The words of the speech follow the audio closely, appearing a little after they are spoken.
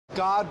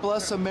God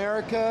bless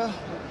America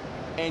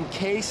and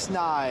Case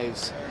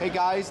Knives. Hey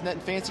guys,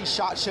 Nutnfancy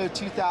SHOT Show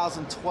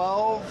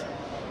 2012.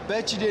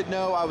 Bet you didn't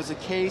know I was a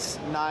Case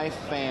knife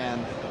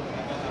fan.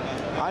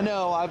 I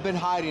know, I've been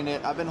hiding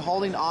it. I've been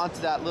holding on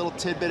to that little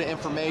tidbit of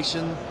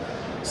information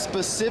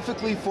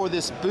specifically for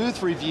this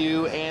booth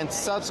review and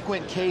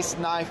subsequent Case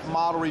knife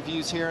model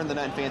reviews here in the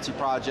Nutnfancy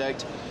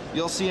project.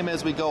 You'll see them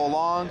as we go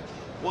along.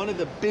 One of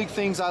the big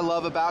things I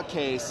love about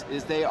Case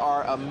is they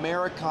are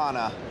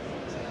Americana.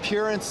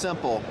 Pure and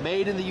simple,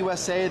 made in the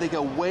USA. They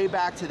go way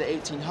back to the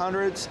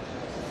 1800s.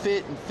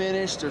 Fit and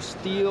finish, their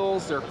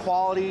steels, their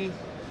quality,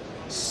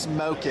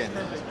 smoking.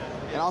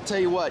 And I'll tell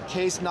you what,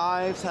 Case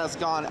Knives has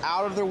gone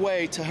out of their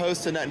way to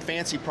host a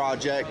Nutnfancy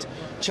project.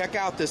 Check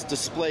out this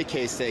display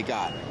case they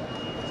got.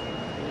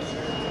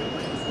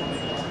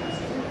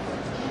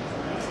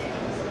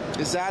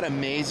 Is that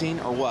amazing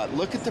or what?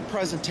 Look at the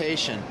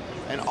presentation.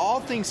 And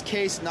all things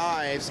Case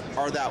Knives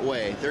are that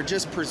way. They're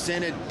just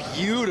presented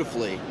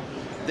beautifully.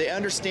 They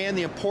understand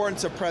the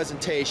importance of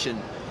presentation,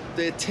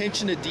 the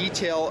attention to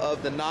detail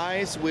of the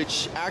knives,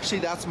 which actually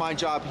that's my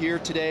job here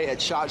today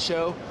at SHOT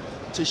Show,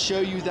 to show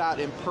you that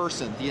in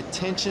person. The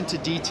attention to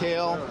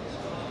detail,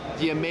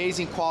 the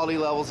amazing quality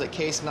levels that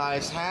Case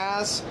Knives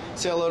has.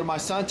 Say hello to my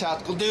son,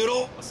 Tactical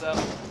Doodle. What's up?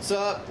 What's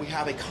up? We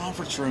have a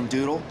conference room,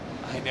 Doodle.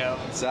 I know.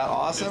 Is that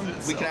awesome?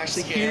 We can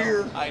actually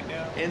hear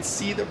and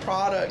see the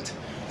product.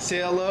 Say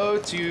hello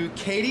to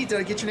Katie. Did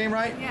I get your name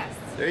right? Yes.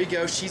 There you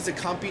go. She's a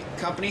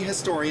company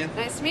historian.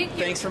 Nice to meet you.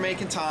 Thanks for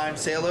making time.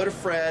 Say hello to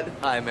Fred.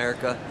 Hi,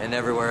 America, and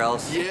everywhere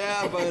else.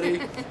 Yeah, buddy.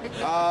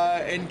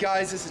 And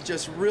guys, this is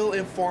just real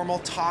informal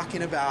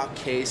talking about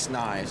Case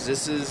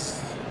Knives.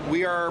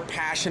 We are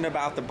passionate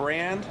about the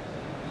brand.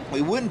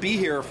 We wouldn't be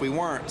here if we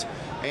weren't.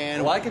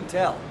 And well, I can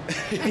tell.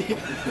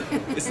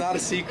 It's not a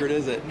secret,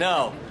 is it?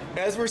 No.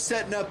 As we're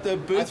setting up the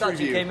booth I thought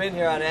review. you came in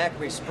here on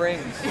Acme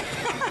Springs.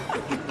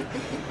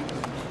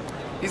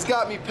 He's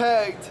got me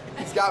pegged.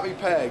 He's got me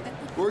pegged.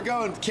 We're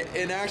going,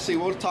 and actually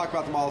we'll talk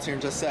about the models here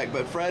in just a sec,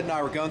 but Fred and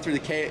I were going through the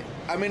case.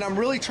 I mean, I'm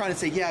really trying to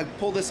say, yeah,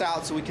 pull this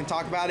out so we can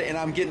talk about it, and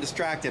I'm getting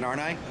distracted,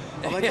 aren't I?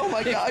 I'm like, oh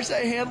my gosh,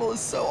 that handle is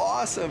so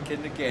awesome. Kid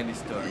in the candy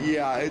store.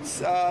 Yeah, it's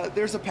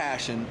there's a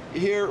passion.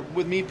 Here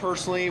with me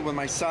personally, with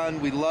my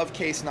son, we love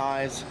Case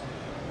Knives.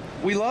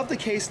 We love the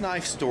Case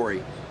Knife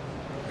story,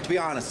 to be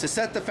honest. To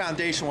set the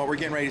foundation, what we're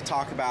getting ready to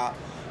talk about,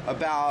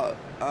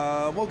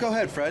 well, go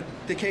ahead, Fred.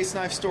 The Case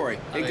Knife story.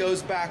 It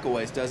goes back a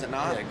ways, does it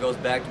not? Yeah, it goes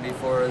back to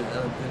before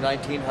the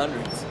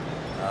 1900s.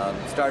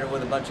 Started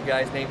with a bunch of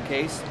guys named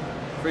Case,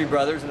 3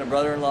 brothers and a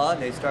brother-in-law,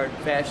 and they started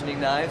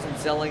fashioning knives and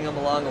selling them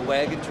along a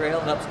wagon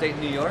trail in upstate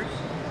New York.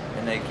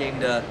 And they came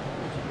to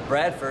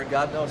Bradford,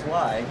 God knows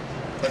why,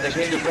 but they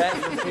came to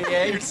Bradford,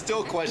 PA. You're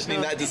still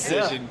questioning that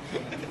decision.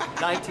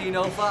 Yeah.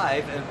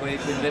 1905,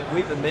 and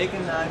we've been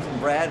making knives in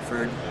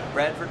Bradford,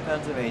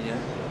 Pennsylvania.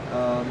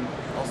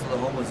 Also the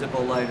home of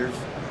Zippo lighters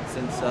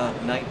since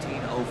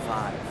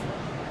 1905.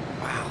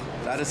 Wow,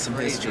 that is some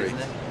crazy, history. Isn't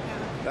it?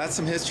 That's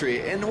some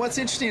history. And what's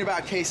interesting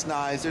about Case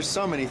Knives, there's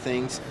so many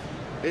things,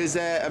 is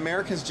that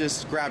Americans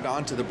just grabbed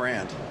onto the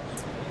brand.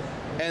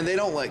 And they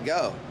don't let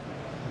go.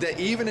 That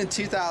even in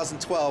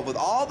 2012, with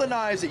all the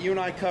knives that you and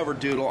I covered,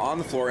 Doodle, on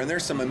the floor, and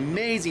there's some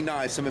amazing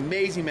knives, some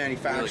amazing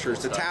manufacturers, really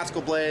cool the stuff.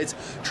 tactical blades,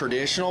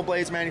 traditional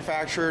blades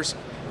manufacturers.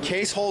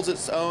 Case holds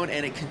its own,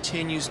 and it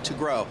continues to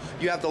grow.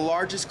 You have the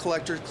largest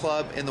collector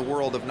club in the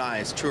world of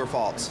knives. True or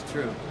false?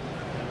 True.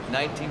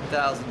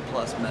 19,000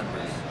 plus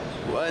members.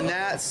 Well, and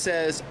that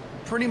says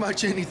pretty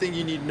much anything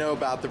you need to know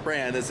about the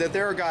brand. Is that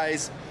there are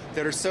guys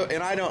that are so,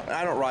 and I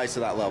don't rise to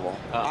that level.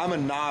 I'm a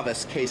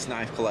novice Case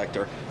knife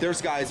collector.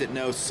 There's guys that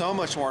know so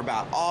much more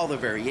about all the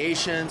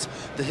variations,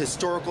 the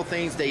historical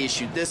things. They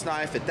issued this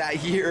knife at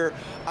that year.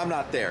 I'm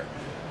not there.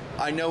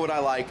 I know what I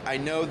like. I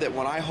know that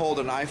when I hold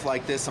a knife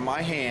like this in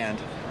my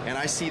hand and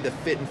I see the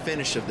fit and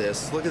finish of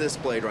this, look at this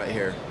blade right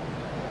here.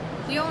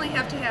 You only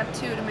have to have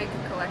 2 to make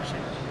a collection.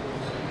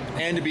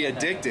 And to be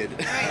addicted.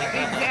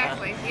 Right,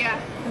 exactly, yeah.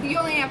 You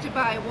only have to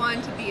buy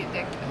 1 to be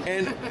addicted.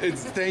 And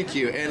it's, thank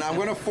you. And I'm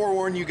going to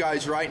forewarn you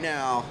guys right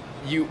now,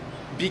 you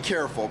be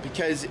careful,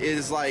 because it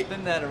is like...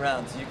 Spin that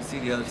around so you can see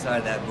the other side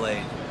of that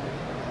blade.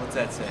 What's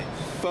that say?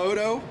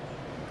 Photo?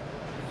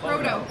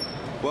 Proto.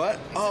 What?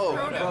 Oh,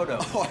 Proto.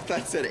 Oh, I thought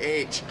it said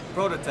H.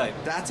 Prototype.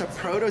 That's a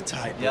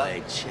prototype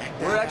blade. Check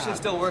that We're out. actually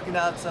still working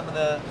out some of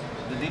the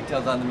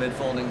details on the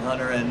mid-folding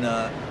hunter, and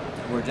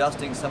we're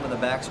adjusting some of the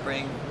back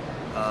spring.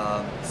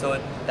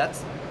 So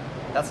that's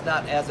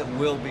not as it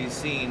will be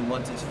seen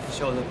once it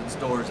shows up in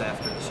stores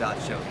after the SHOT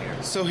Show here.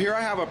 So here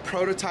I have a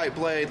prototype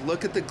blade.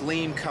 Look at the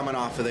gleam coming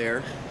off of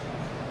there.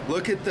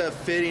 Look at the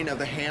fitting of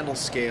the handle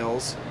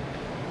scales.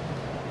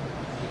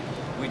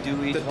 We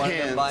do each one of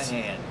them by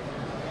hand.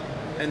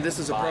 And this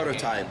is a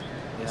prototype.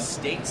 Yep.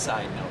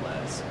 Stateside, no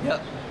less.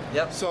 Yep.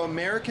 Yep. So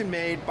American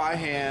made by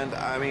hand.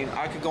 I mean,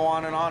 I could go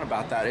on and on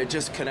about that. It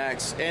just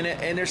connects.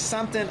 And there's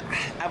something,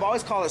 I've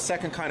always called it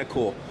second kind of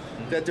cool.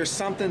 That there's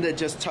something that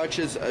just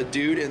touches a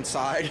dude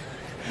inside.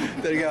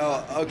 They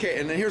go, okay,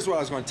 and then here's what I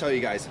was going to tell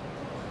you guys.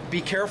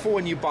 Be careful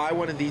when you buy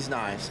one of these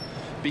knives.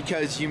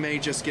 because you may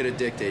just get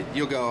addicted.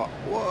 You'll go,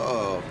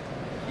 whoa.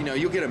 You know,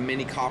 you'll get a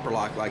mini copper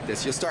lock like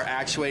this. You'll start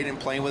actuating,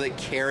 playing with it,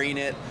 carrying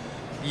it.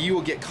 You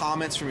will get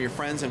comments from your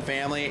friends and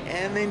family,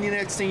 and then the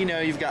next thing you know,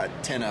 you've got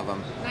 10 of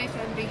them. Knife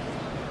envy.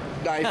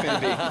 Knife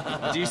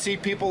envy. Do you see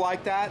people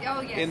like that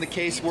Oh, yes. in the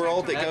case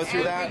world that go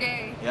through that? Every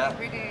day. Yeah.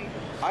 Every day.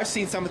 I've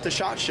seen some at the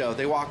SHOT Show.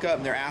 They walk up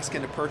and they're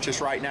asking to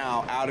purchase right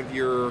now out of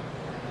your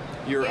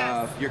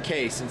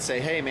case and say,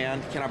 hey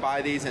man, can I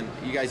buy these? And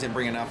you guys didn't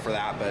bring enough for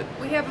that, but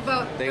We have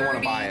about they 30 want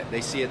to buy it.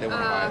 They see it, they want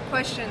to buy it.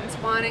 questions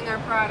wanting our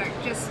product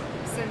just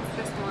since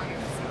this morning.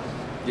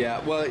 So.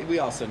 Yeah, well, we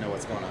also know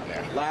what's going on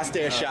there. Last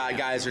day of SHOT,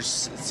 guys are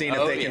seeing if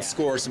Oh, they yeah. can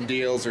score some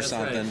deals or That's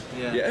something.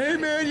 right. Yeah. Hey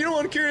man, you don't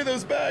want to carry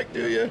those back,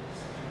 do you?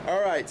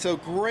 All right, so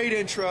great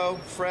intro,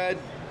 Fred.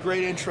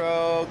 Great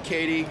intro,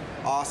 Katie.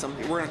 Awesome.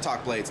 We're going to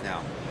talk blades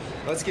now.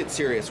 Let's get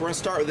serious. We're going to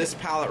start with this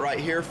palette right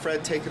here.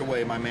 Fred, take it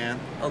away, my man.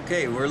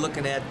 Okay, we're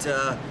looking at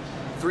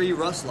 3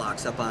 rust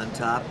locks up on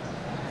top.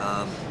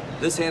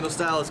 This handle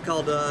style is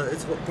called,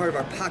 it's part of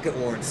our Pocket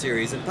Worn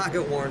series, and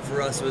Pocket Worn for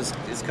us is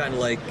kind of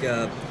like,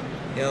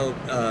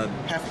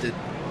 Hefted.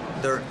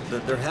 They're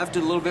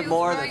hefted a little bit Feels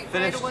more. right,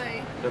 They're finished. right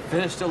away. They're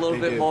finished a little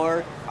They bit do.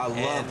 more. I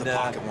love the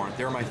Pocket Worn.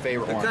 They're my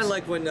favorite They're ones. kind of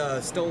like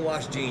when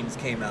stonewashed jeans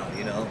came out,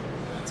 you know?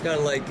 It's kind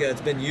of like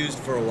it's been used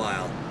for a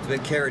while. It's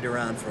been carried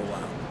around for a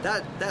while.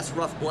 That's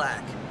rough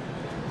black.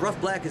 Rough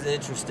black is an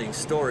interesting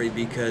story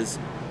because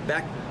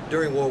back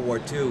during World War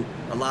II,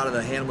 a lot of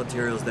the handle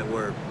materials that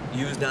were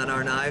used on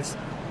our knives,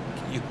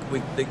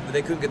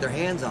 they couldn't get their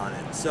hands on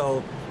it.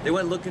 So they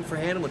went looking for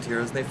handle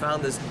materials, and they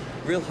found this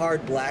real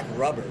hard black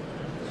rubber,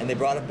 and they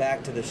brought it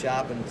back to the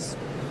shop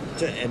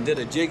and did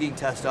a jigging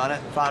test on it,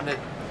 and found it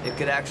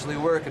could actually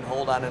work and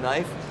hold on a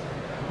knife.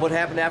 What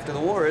happened after the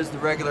war is the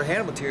regular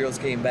handle materials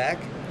came back,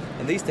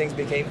 and these things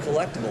became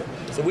collectible.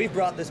 So we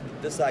brought this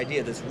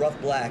idea, this rough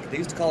black. They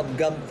used to call them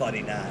gum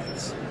fuddy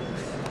knives.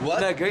 What?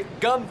 Isn't that great?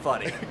 Gum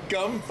fuddy.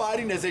 Gum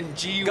fighting as in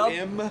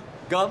G-U-M?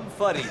 Gum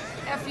fuddy.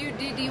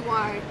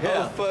 F-U-D-D-Y.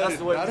 Yeah, fuddy. that's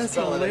the way That we is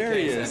spell it in case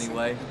hilarious.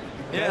 anyway.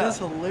 That is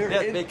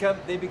hilarious. Yeah,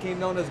 they became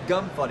known as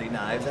gum fuddy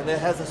knives, and it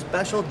has a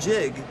special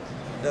jig.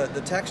 The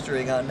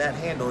texturing on that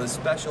handle is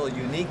special,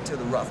 unique to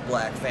the rough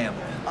black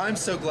family. I'm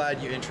so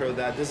glad you introed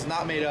that. This is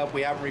not made up.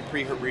 We haven't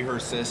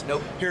rehearsed this.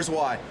 Nope. Here's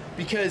why.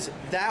 Because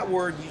that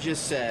word you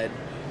just said,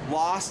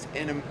 lost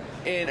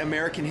in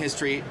American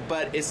history,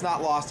 but it's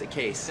not lost at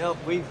Case. You know,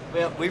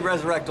 we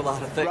resurrect a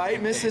lot of things.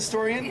 Right, Miss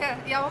Historian?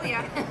 Yeah, oh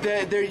yeah.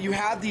 There you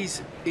have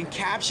these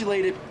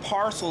encapsulated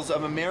parcels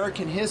of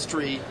American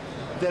history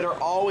that are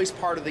always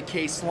part of the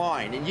Case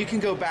line. And you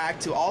can go back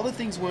to all the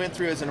things we went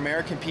through as an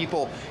American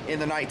people in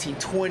the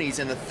 1920s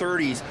and the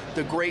 30s,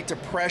 the Great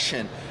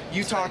Depression.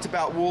 You talked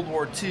about World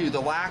War II,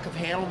 the lack of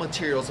handle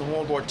materials in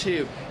World War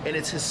II, and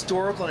it's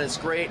historical and it's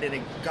great and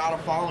it got a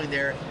following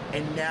there.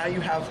 And now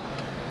you have,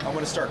 I'm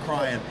gonna start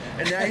crying,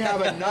 and now you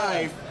have a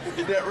knife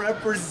that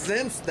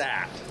represents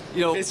that.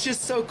 You know, it's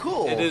just so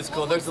cool. It is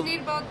cool. Well, what's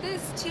neat about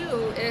this too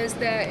is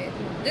that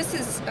this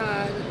is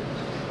a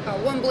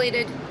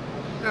one-bladed,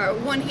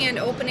 one-hand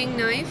opening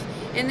knife,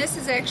 and this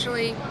is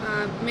actually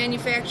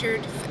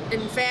manufactured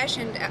and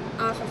fashioned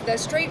off of the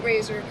straight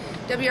razor.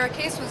 W.R.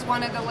 Case was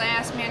one of the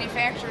last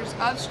manufacturers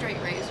of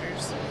straight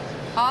razors.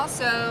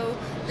 Also,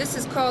 this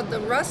is called the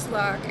Rust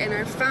Lock, and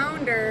our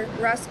founder,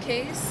 Russ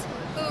Case,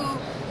 who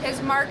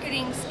his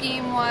marketing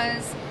scheme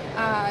was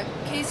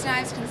Case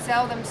knives can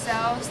sell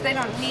themselves. They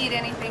don't need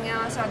anything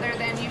else other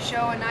than you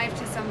show a knife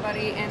to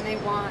somebody and they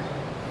want.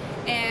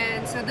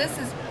 And so this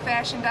is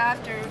fashioned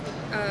after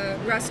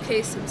Russ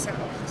Case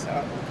himself.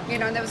 So, you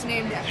know, that was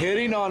named after.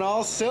 Hitting on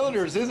all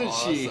cylinders, isn't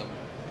she? Awesome.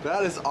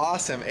 That is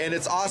awesome. And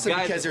it's awesome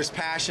Guy because that- there's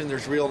passion,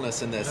 there's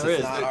realness in this. There It's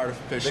is. not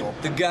artificial.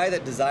 The guy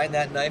that designed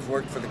that knife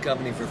worked for the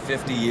company for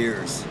 50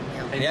 years.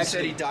 And you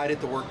said he died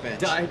at the workbench.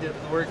 died at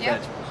the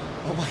workbench.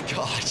 Oh my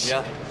gosh.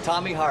 Yeah,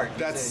 Tommy Hart.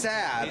 That's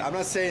sad. I'm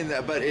not saying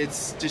that, but it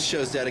just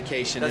shows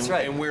dedication That's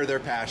right. and where their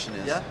passion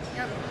is. Yeah.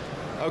 Yep.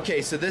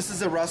 Okay, so this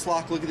is a Rust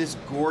Lock. Look at this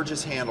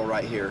gorgeous handle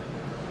right here.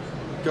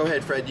 Go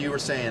ahead, Fred. You were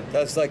saying.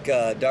 That's like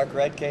dark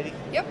red, Katie.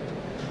 Yep.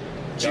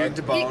 Jig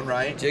to bone,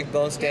 right? Jig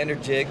bone,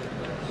 standard jig.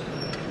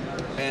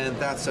 And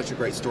that's such a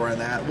great story on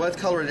that. What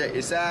color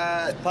is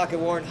that? Pocket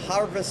worn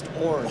Harvest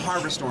Orange.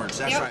 Harvest Orange.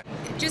 That's Yep.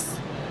 right. Just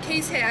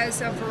Case has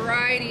a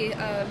variety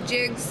of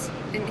jigs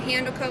and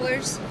handle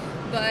colors,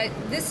 but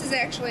this is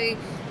actually,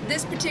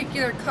 this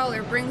particular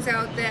color brings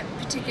out that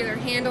particular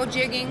handle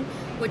jigging,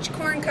 which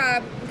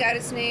Corncob got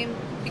its name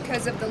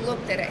because of the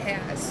look that it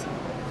has.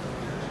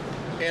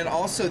 And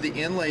also the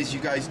inlays you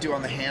guys do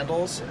on the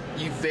handles,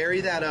 you vary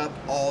that up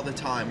all the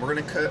time. We're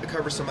going to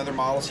cover some other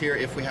models here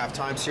if we have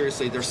time.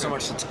 Seriously, there's so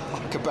much to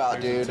talk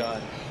about, dude.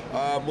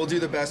 We'll do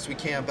the best we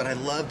can, but I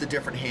love the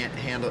different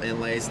handle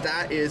inlays.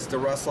 That is the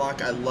Rust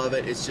Lock. I love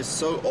it. It's just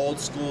so old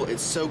school.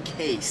 It's so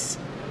Case.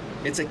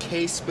 It's a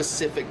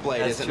Case-specific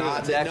blade, That's is it true. not?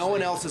 It's That no actually-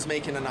 one else is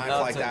making a knife No,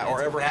 like that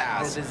or ever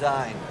has.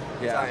 design.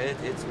 Yeah. Sorry,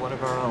 it's one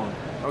of our own.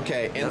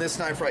 Okay, and Yep. this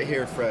knife right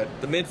here, Fred.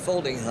 The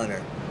mid-folding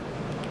hunter.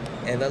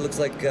 And that looks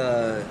like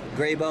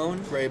gray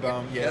bone. Gray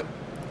bone, yep.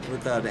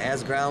 With an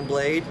as-ground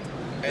blade.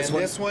 And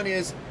this one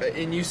is,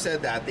 and you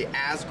said that, the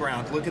as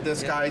ground. Look at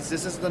this, guys.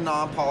 This is the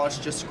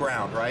non-polished, just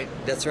ground, right?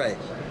 That's right.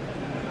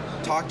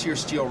 Talk to your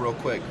steel real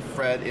quick,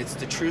 Fred. It's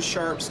the True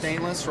Sharp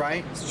stainless,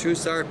 right? It's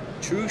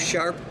True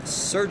Sharp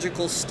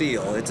surgical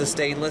steel. It's a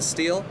stainless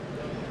steel,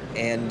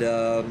 and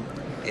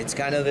it's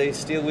kind of the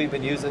steel we've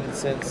been using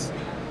since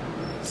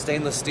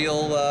stainless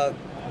steel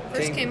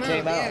First came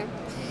out. Yeah.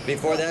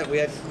 Before that, we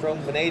had chrome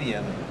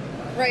vanadium.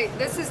 Right.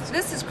 This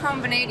is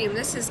chrome vanadium.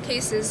 This is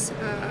Case's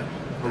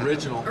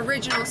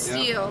original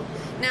steel.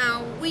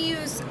 Now we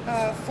use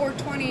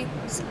 420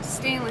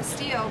 stainless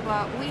steel,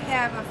 but we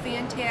have a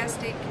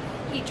fantastic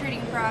heat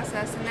treating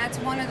process, and that's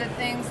one of the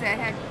things that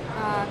had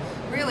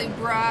really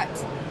brought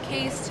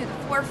Case to the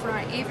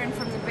forefront, even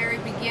from the very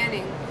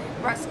beginning.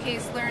 Russ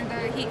Case learned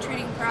the heat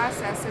treating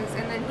processes,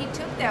 and then he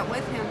took that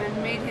with him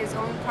and made his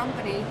own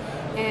company,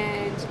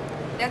 and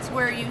that's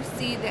where you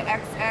see the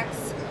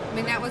XX. I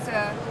mean, that was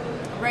a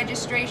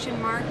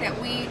registration mark that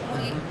we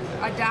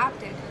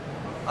adopted.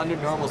 Under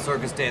normal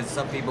circumstances,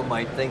 some people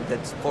might think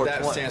that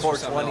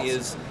 420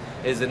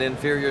 is an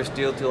inferior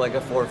steel to like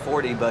a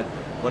 440, but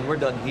when we're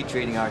done heat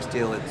treating our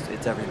steel,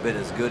 it's every bit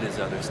as good as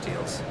other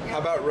steels. How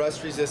about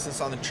rust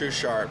resistance on the True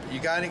Sharp? You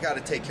kind of got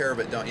to take care of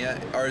it, don't you?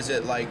 Or is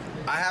it like,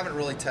 I haven't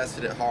really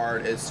tested it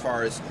hard as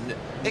far as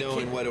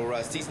knowing what it'll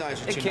rust. These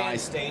knives are too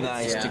nice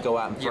to go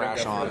out and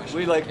thrash on.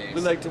 We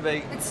like to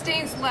make... It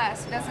stains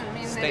less, doesn't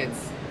mean that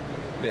it's...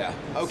 Yeah.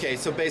 Okay,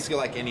 so basically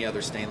like any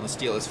other stainless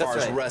steel, as far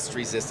as rust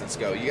resistance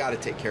go, you got to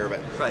take care of it.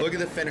 Right. Look at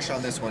the finish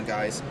on this one,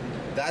 guys.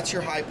 That's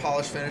your high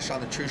polish finish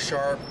on the True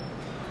Sharp.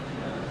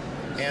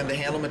 And the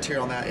handle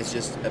material on that is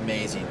just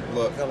amazing.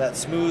 Look. Look at that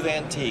smooth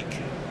antique.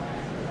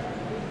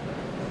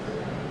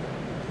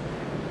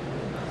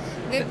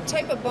 The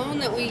type of bone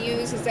that we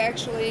use is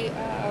actually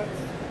a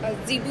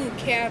zebu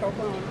cattle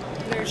bone.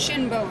 They're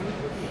shin bone.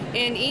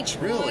 And each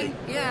one,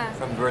 yeah.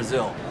 From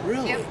Brazil.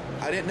 Really? Yep.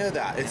 I didn't know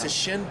that. It's a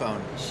shin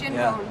bone. Shin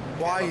bone.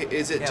 Why?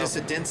 Is it just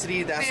a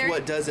density? That's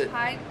what does it?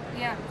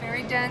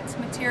 Very dense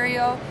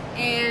material.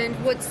 And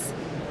what's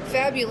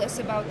fabulous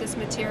about this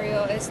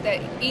material is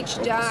that each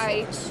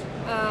die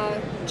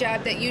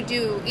job that you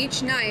do,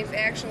 each knife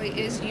actually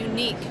is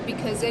unique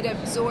because it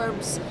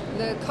absorbs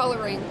the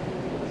coloring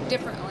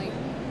differently.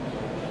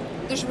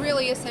 There's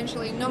really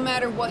essentially, no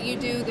matter what you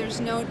do, there's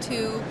no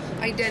two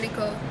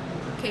identical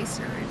Case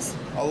knives.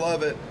 I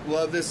love it.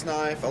 Love this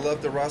knife. I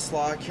love the rust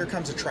lock. Here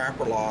comes a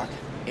trapper lock.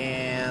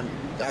 And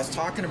I was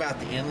talking about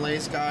the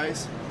inlays,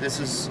 guys.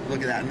 This is,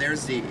 look at that. And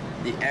there's the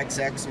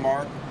XX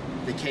mark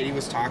that Katie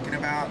was talking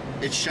about.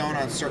 It's shown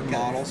on certain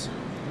models.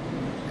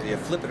 And you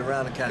flip it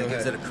around, it kind of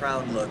gives it a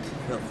crown look.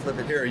 You'll flip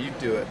it. Here, you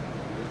do it.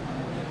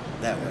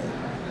 That way.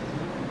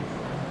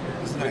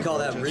 We call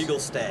that Regal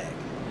Stag.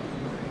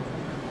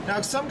 Now,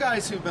 some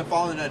guys who've been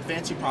following the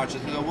Nutnfancy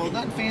project, they go, well,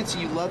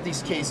 Nutnfancy, you love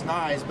these Case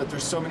knives, but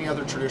there's so many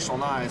other traditional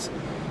knives.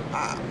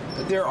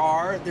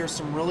 There's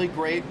some really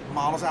great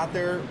models out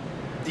there.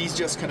 These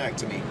just connect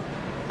to me.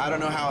 I don't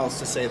know how else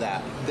to say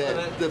that.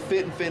 The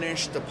fit and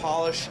finish, the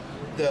polish,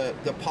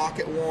 the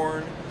pocket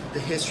worn, the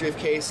history of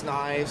Case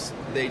knives,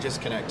 they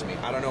just connect to me.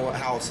 I don't know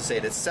how else to say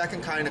it. It's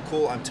second kind of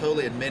cool. I'm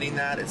totally admitting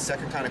that. It's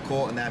second kind of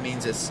cool, and that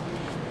means it's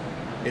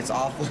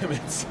off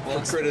limits for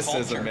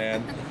criticism,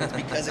 man. It's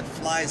because it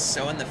flies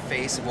so in the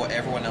face of what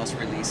everyone else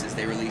releases.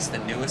 They release the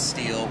newest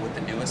steel with the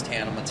newest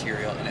handle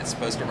material, and it's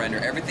supposed to render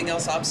everything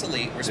else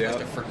obsolete. We're supposed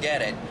to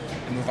forget it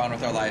and move on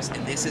with our lives.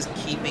 And this is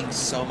keeping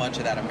so much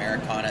of that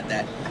Americana,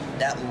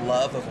 that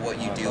love of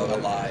what you do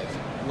alive.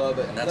 Love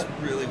it. And that's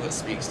really what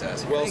speaks to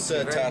us. Well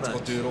said, Tactical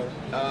Doodle.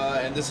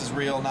 And this is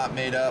real, not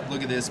made up.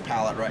 Look at this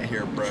palette right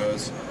here,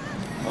 bros.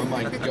 Oh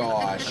my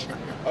gosh.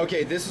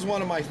 Okay, this is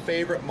one of my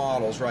favorite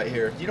models right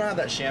here. You don't have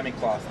that chamois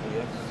cloth, do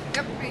you?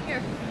 Yep, right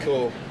here.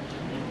 Cool.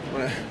 I'm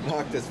gonna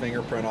knock this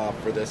fingerprint off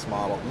for this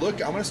model.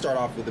 Look, I'm gonna start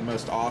off with the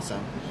most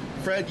awesome.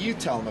 Fred, you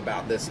tell them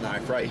about this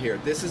knife right here.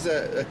 This is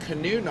a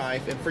canoe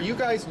knife, and for you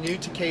guys new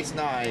to Case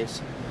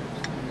knives,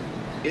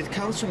 it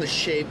comes from the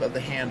shape of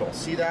the handle.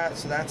 See that?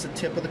 So that's the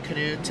tip of the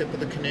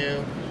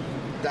canoe,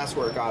 That's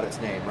where it got its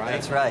name, right?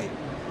 That's right.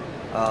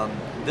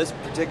 This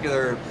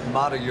particular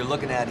model you're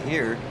looking at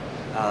here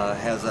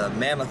has a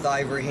mammoth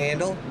ivory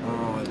handle.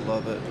 Oh, I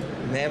love it.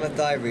 Mammoth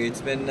ivory.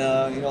 It's been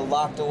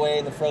locked away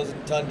in the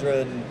frozen tundra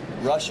in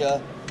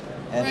Russia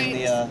and in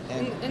the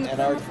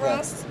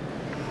Antarctica.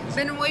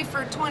 Been away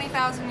for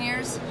 20,000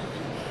 years.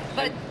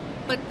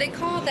 But they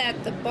call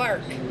that the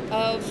bark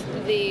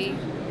of the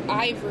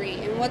ivory,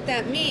 and what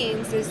that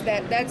means is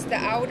that that's the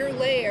outer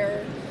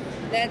layer.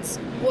 That's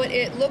what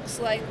it looks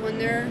like when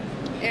they're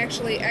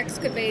actually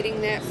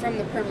excavating that from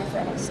the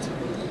permafrost.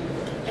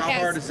 How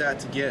hard is that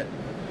to get?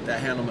 That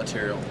handle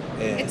material.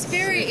 It's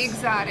very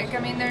exotic. I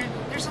mean,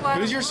 there's a lot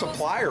of Who's your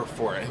supplier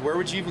for it? Where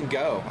would you even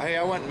go? Hey,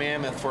 I want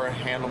Mammoth for a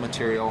handle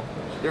material.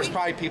 There's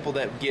probably people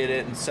that get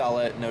it and sell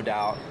it, no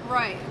doubt.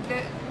 Right.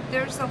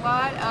 There's a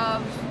lot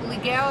of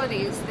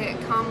legalities that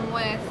come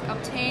with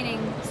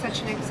obtaining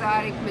such an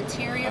exotic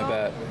material. I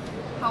bet.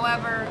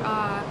 However,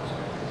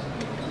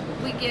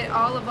 we get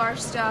all of our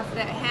stuff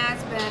that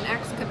has been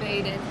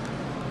excavated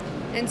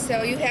and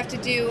so you have to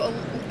do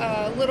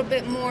a little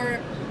bit more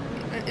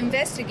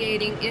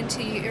investigating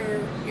into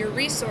your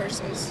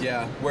resources.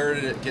 Yeah, where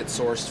did it get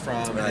sourced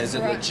from? Right. Is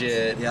it Right.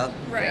 legit? Yep.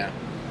 Right. Yeah.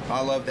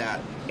 I love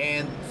that.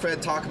 And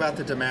Fred, talk about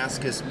the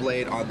Damascus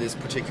blade on this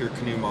particular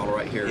canoe model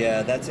right here.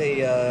 Yeah, that's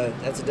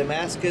a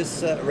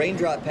Damascus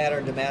raindrop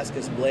pattern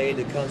Damascus blade.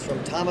 It comes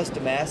from Thomas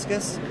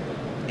Damascus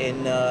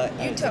in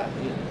Utah.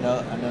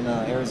 No,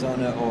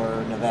 Arizona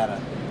or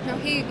Nevada. No,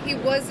 he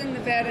was in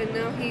Nevada, and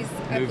now he's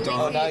Moved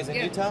on. Oh, now he's in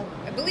Utah?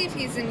 I believe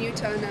he's in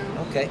Utah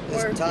now. Okay.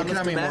 This Or- is Look Thomas at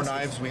how many more Damascus.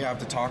 knives we have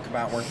to talk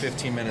about. We're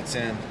 15 minutes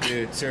in.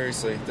 Dude,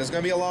 seriously. There's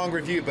going to be a long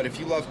review, but if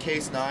you love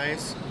case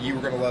knives, you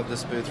were going to love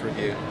this booth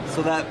review.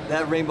 So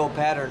that rainbow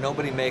pattern,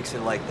 nobody makes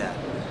it like that.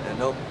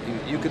 And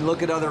you can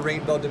look at other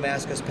rainbow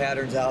Damascus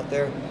patterns out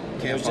there.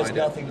 There's just find it.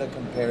 nothing that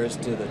compares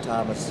to the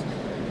Thomas.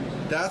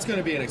 That's going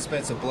to be an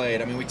expensive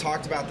blade. I mean, we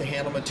talked about the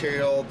handle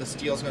material. The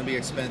steel's going to be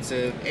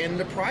expensive. And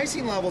the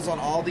pricing levels on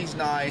all these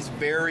knives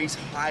varies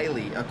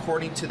highly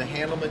according to the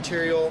handle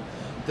material,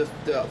 the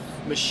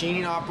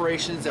machining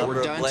operations that were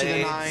Number of done to the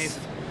blades.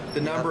 knife,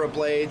 the number of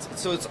blades.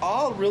 So it's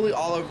all really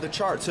all over the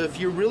chart. So if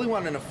you really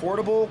want an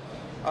affordable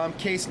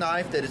case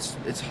knife that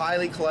it's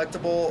highly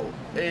collectible,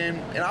 and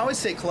I always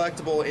say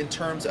collectible in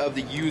terms of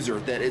the user,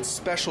 that it's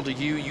special to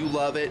you, you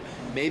love it.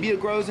 Maybe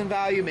it grows in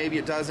value, maybe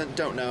it doesn't,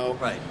 don't know.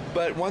 Right.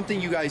 But one thing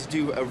you guys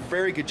do a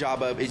very good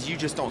job of is you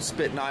just don't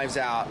spit knives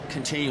out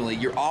continually.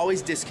 You're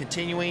always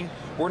discontinuing.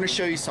 We're going to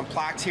show you some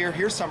plaques here.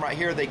 Here's some right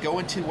here. They go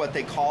into what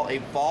they call a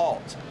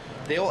vault.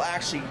 They will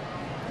actually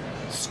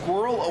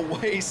squirrel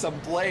away some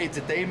blades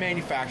that they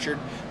manufactured.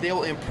 They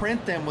will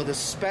imprint them with a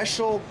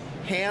special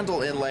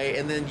handle inlay,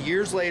 and then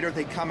years later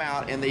they come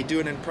out and they do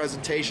it in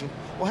presentation.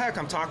 Well, heck,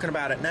 I'm talking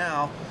about it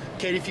now.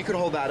 Katie, if you could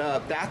hold that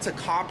up, that's a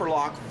copper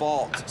lock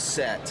vault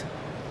set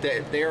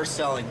that they are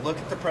selling. Look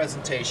at the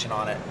presentation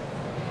on it.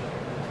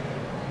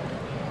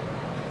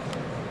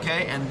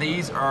 Okay, and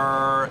these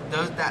are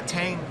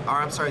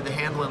the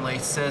handle inlay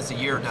says a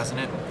year, doesn't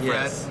it, Fred?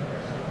 Yes.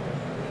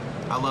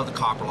 I love the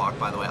copper lock,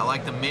 by the way. I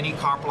like the mini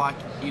copper lock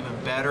even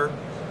better.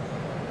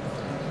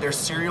 They're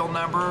serial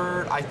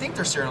numbered. I think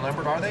they're serial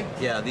numbered, are they?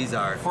 Yeah, these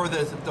are. For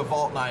the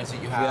vault knives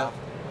that you have. Yeah.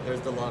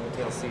 There's the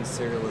Longtail C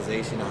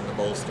serialization on the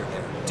bolster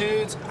there.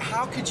 Dudes,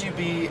 how could you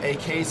be a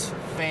case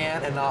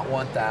fan and not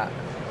want that?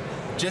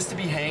 Just to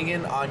be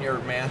hanging on your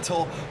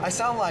mantle. I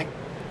sound like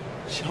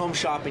Home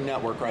Shopping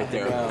Network right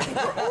there.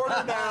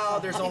 Order now.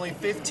 There's only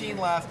 15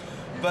 left.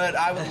 But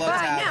I would love to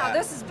have now, that.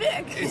 this is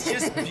big. It's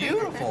just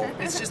beautiful.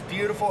 It's just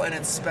beautiful, and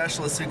it's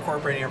special. It's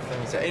incorporating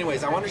everything. So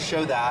anyways, I want to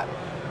show that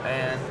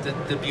and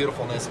the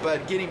beautifulness.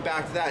 But getting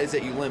back to that is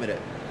that you limit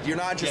it. You're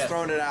not just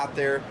throwing it out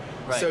there.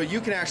 Right. So you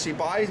can actually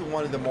buy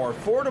one of the more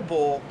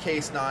affordable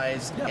case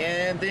knives, Yep.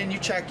 and then you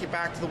check it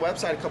back to the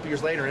website a couple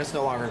years later, and it's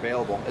no longer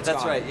available. It's That's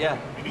gone. right, yeah.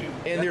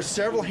 And there's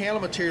several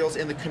handle materials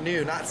in the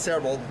canoe, not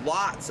several,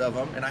 lots of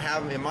them, and I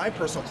have them in my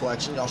personal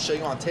collection. I'll show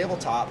you on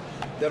tabletop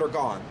that are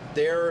gone.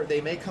 They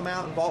may come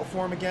out in vault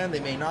form again, they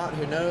may not,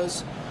 who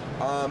knows.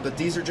 But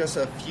these are just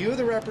a few of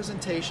the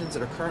representations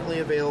that are currently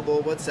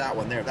available. What's that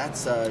one there?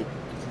 That's our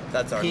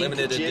pink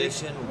limited jig.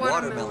 edition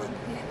watermelon.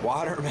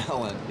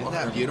 Watermelon. Isn't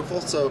that beautiful?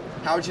 So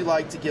how would you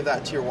like to give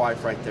that to your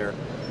wife right there?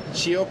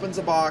 She opens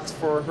a box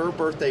for her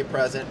birthday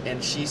present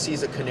and she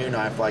sees a canoe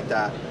knife like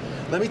that.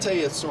 Let me tell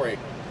you a story.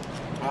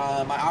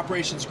 My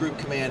operations group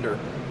commander,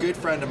 good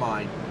friend of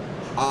mine,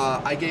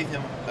 I gave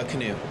him a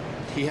canoe.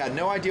 He had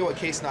no idea what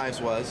case knives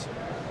was,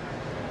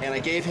 and I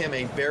gave him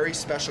a very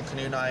special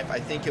canoe knife. I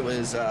think it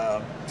was,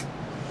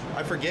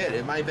 I forget,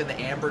 it might have been the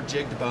amber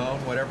jigged bone,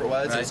 whatever it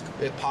was. Right.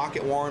 It was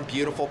pocket worn,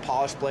 beautiful,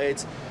 polished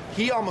blades.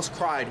 He almost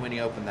cried when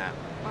he opened that.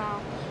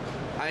 Wow.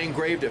 I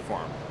engraved it for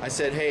him. I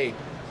said, hey,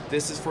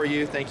 this is for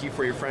you. Thank you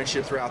for your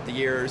friendship throughout the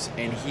years.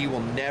 And he will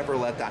never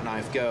let that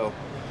knife go.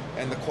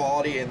 And the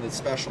quality and the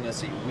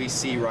specialness that we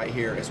see right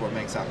here is what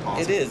makes that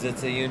possible. It is.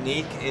 It's a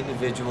unique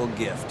individual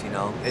gift, you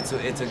know. It's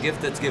a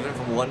gift that's given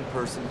from one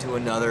person to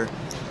another,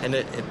 and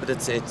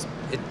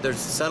there's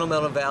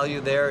sentimental value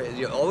there.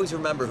 You always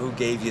remember who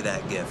gave you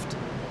that gift.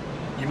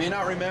 You may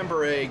not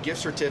remember a gift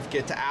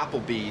certificate to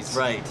Applebee's.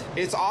 Right.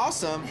 It's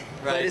awesome,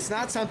 but Right. it's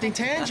not something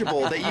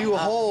tangible that you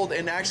hold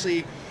and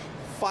actually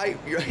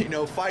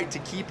fight to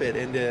keep it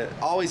and to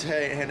always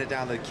hand it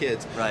down to the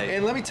kids. Right.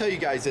 And let me tell you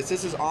guys this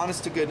is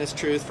honest to goodness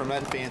truth from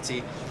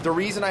Nutnfancy. The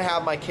reason I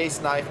have my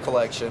case knife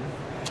collection,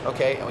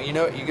 okay,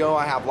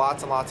 I have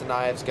lots and lots of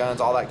knives,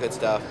 guns, all that good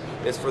stuff,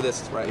 is for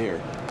this right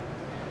here.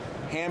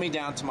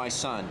 Hand-me-down to my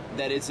son.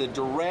 That is a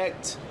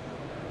direct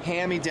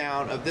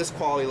hand-me-down of this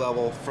quality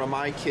level from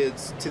my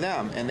kids to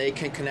them, and they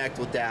can connect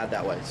with dad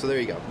that way. So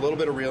there you go, a little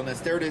bit of realness.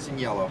 There it is in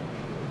yellow.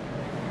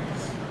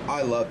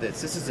 I love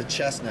this. This is a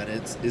chestnut,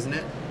 isn't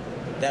it?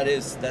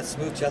 That's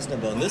smooth chestnut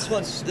bone. This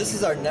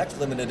is our next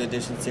limited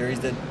edition series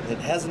that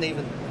hasn't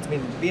even, it's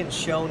been being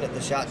shown at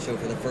the SHOT Show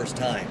for the first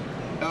time.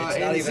 It's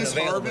not even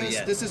available harvest?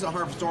 yet. This is a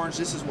harvest orange.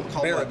 This is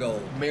called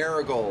Marigold.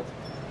 Marigold.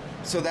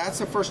 So that's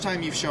the first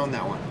time you've shown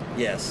that one.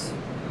 Yes.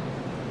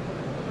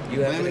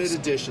 You have limited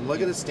edition.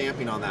 Look at the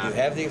stamping on that. You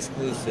have the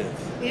exclusive.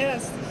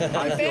 Yes.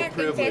 I feel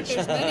privileged. In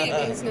fact, there's many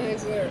of these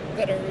knives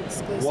that are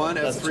exclusive. One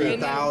of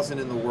 3,000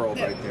 in the world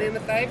right there.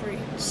 Mammoth ivory.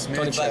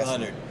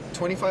 2,500.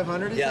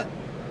 2,500 is Yeah. it?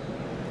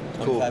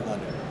 Cool.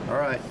 2,500. All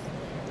right.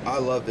 I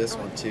love this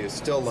one too.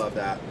 Still love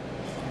that.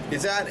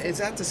 Is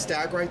that the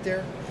stag right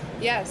there?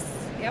 Yes.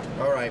 Yep.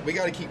 All right. We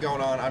got to keep going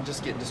on. I'm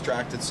just getting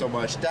distracted so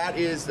much. That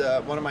is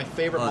one of my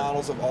favorite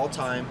models of all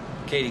time.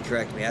 Katie,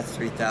 correct me. That's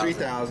 3,000.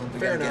 3,000. We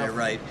Fair gotta enough. get it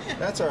right.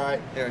 That's all right.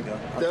 There we go.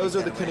 Those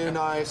are the canoe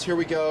knives. Here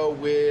we go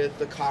with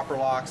the copper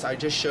locks. I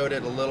just showed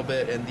it a little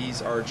bit, and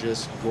these are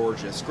just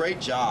gorgeous. Great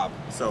job.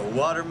 So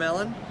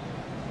watermelon,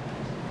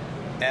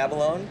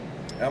 abalone.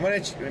 I'm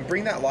gonna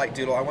bring that light,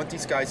 Doodle. I want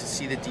these guys to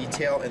see the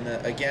detail and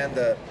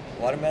the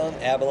Watermelon,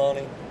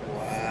 abalone.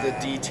 the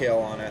detail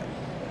on it.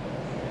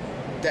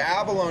 The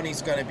abalone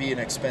is going to be an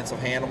expensive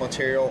handle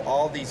material.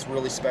 All these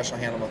really special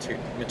handle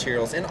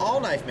materials, and all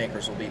knife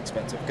makers will be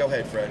expensive. Go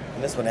ahead, Fred.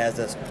 And this one has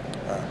this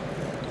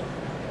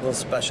little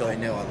special. I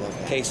know, I love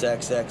that. Case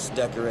XX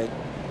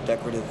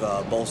decorative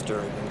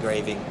bolster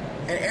engraving.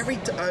 And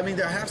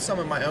I have some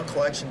in my own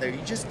collection there. You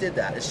just did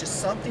that. It's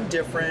just something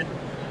different.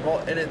 Well,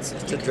 and it's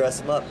To dress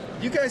them up.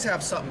 you guys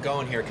have something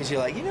going here because you're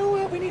like, you know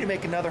what? We need to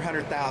make another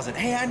 100,000.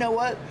 Hey, I know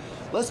what?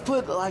 Let's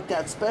put like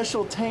that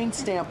special Tane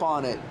stamp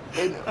on it.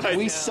 And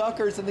we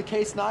suckers in the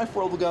case knife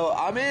world will go,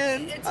 I'm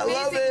in. It's I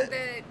love amazing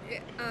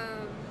it. that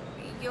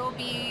you'll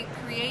be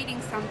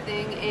creating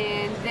something,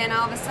 and then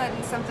all of a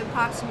sudden something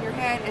pops in your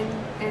head,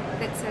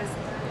 and that says,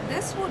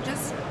 "This will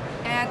just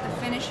add the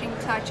finishing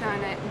touch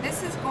on it.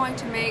 This is going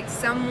to make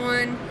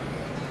someone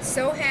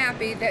so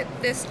happy that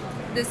this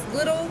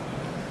little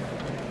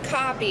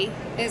copy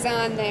is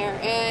on there."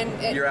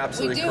 And You're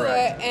absolutely we do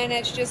correct. it, and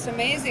it's just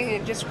amazing.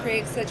 It just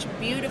creates such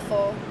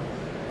beautiful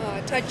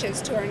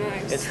touches to our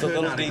knives. It's the Could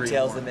little not agree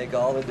details more. that make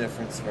all the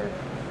difference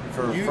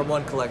from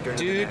one collector to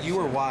the Dude, next. you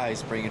were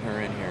wise bringing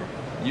her in here.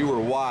 You were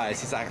wise.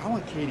 He's like, I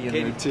want Katie in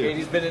there too.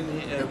 Katie's been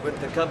with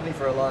the company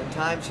for a long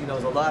time. She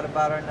knows a lot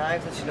about our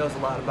knives, and she knows a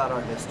lot about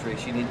our history.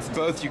 She needs to.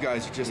 Both you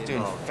guys are just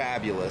doing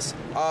fabulous.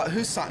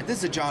 Who's signed? This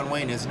is a John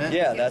Wayne, isn't it?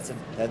 Yeah, that's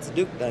a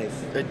Duke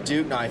knife. A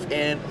Duke knife.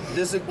 And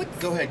this is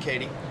go ahead,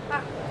 Katie.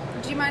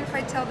 Do you mind if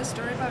I tell the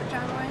story about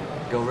John Wayne?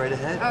 Go right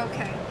ahead.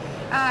 Okay.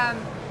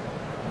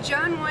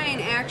 John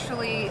Wayne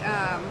actually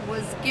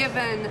was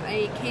given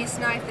a case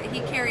knife that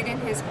he carried in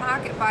his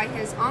pocket by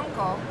his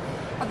uncle.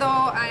 Although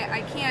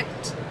I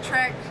can't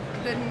track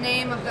the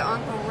name of the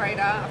uncle right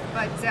off,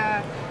 but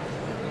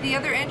the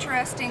other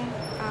interesting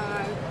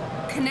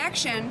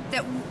connection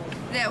that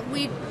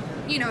we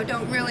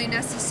don't really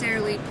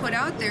necessarily put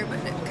out there, but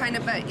kind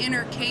of an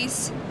inner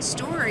case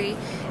story,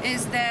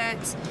 is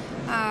that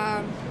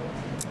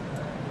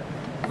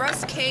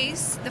Russ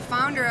Case, the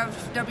founder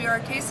of W.R.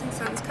 Case &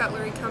 Sons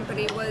Cutlery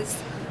Company, was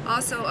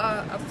also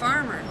a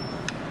farmer,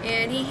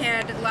 and he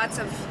had lots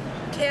of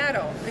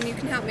cattle, and you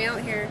can help me out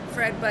here,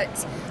 Fred,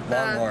 but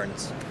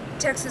Longhorns.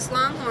 Texas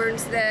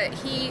Longhorns, that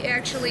he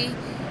actually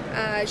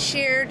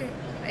shared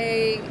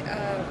a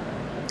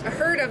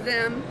herd of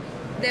them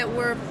that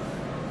were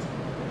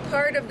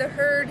part of the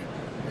herd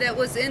that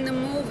was in the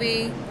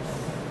movie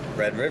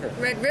Red River.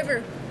 Red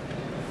River.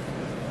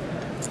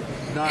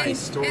 Nice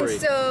story. And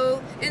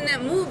so, in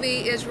that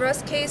movie is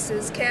Russ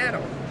Case's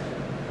cattle.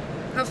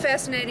 How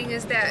fascinating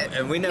is that?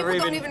 And we never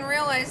People don't even- even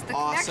realize the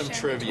Awesome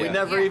connection. trivia. We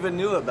never Yeah. even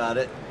knew about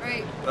it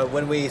Right.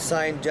 when we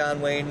signed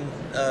John Wayne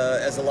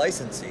as a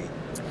licensee.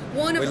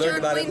 One of We learned John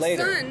about it Wayne's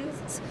later.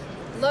 sons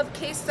loved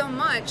Case so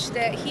much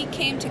that he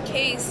came to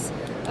Case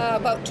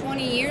about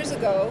 20 years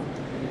ago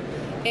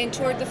and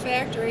toured the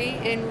factory,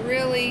 and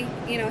really,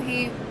 we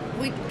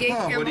gave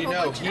him What do you a whole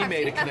know? bunch He of-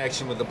 made a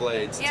connection with the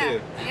blades Yeah,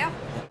 too. yeah.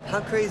 How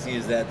crazy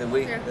is that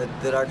Yeah.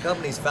 that our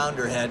company's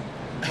founder had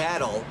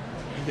cattle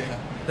Yeah.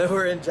 that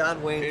were in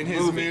John Wayne's In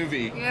his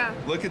movie. Yeah.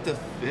 Look at the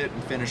fit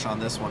and finish on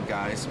this one,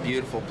 guys.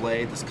 Beautiful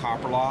blade, this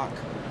copper lock.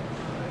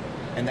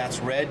 And that's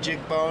red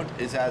jig bone.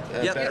 Is that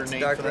a Yep, better it's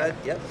name dark for that? red.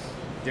 Yep,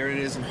 There it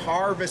is in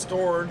Harvest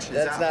Orange. Is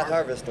that's that not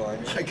Harvest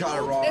Orange. I got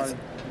it wrong. It's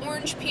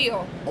orange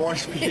peel.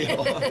 Orange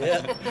peel.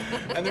 Yeah.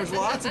 And there's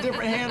lots of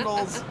different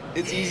handles.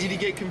 It's easy to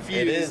get confused.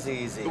 It is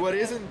easy. What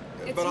isn't?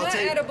 It's but I'll not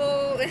tell you,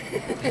 edible.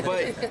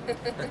 but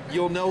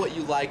you'll know what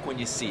you like when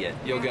you see it.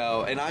 You'll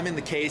go, and I'm in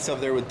the case over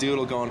there with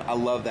Doodle going, I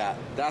love that.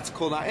 That's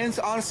cool. Now, and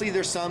honestly,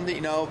 there's some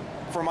that,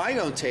 for my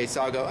own taste,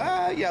 I'll go,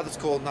 yeah, that's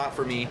cool. Not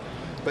for me.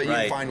 But you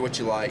Right. can find what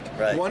you like.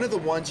 Right. One of the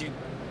ones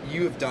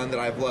you have done that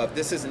I've loved,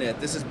 this isn't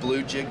it. This is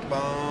Blue Jig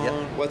Bone. Yep.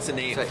 What's the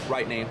name? Sorry.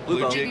 Right name? Blue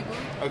Bone. Jig.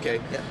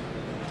 Okay. Yep.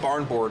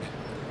 Barn board.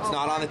 It's Oh,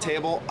 not on the barn board.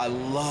 table. I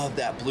love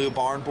that blue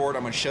barn board.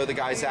 I'm going to show the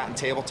guys that in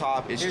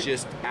tabletop. It's Here-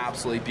 just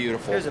absolutely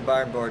beautiful. Here's a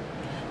barn board.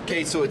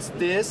 Okay, so it's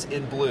this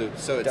in blue.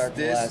 So it's Dark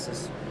this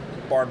molasses.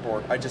 barn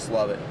board. I just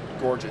love it.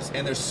 Gorgeous.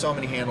 And there's so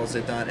many handles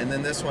they've done. And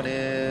then this one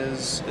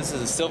is This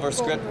is a silver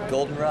script Goldenrod.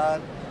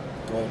 goldenrod.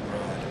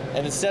 goldenrod.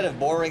 And instead of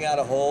boring out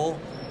a hole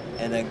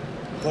and then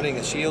putting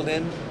a shield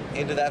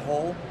into that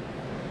hole,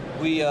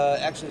 we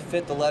actually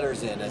fit the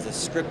letters in as a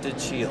scripted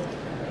shield.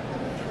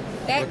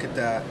 That, Look at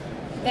that.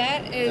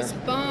 That is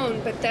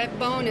bone, but that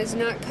bone is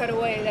not cut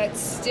away. That's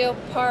still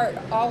part,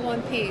 all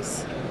one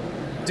piece.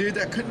 Dude,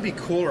 that couldn't be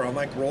cooler. I'm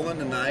like rolling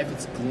the knife,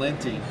 it's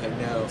glinting. I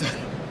know.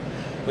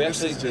 We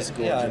This actually, is just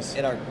gorgeous.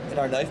 in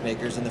our knife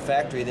makers in the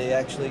factory, they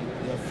actually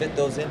fit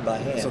those in by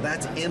hand. So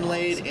that's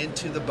inlaid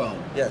into the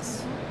bone.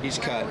 Yes. Each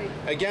cut.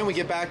 Again, we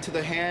get back to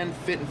the hand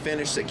fit and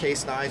finish that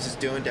Case Knives is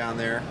doing down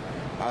there.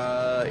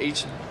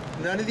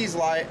 None of these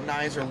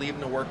knives are leaving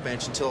the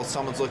workbench until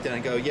someone's looked at it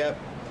and go, yep,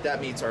 that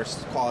meets our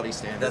quality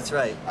standard. That's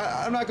right.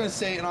 I'm not going to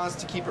say, and honest,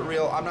 to keep it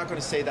real, I'm not going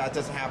to say that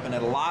doesn't happen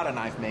at a lot of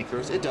knife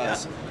makers. It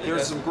does. Yeah,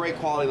 There's some great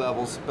quality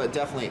levels, but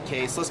definitely at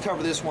Case. Let's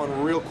cover this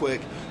one real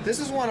quick. This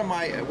is one of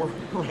my, we're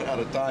running out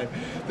of time.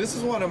 This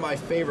is one of my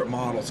favorite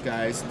models,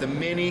 guys, the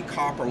Mini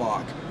Copper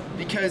Lock,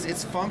 because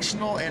it's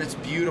functional and it's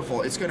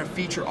beautiful. It's going to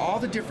feature all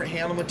the different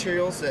handle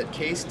materials that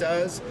Case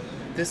does.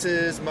 This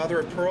is mother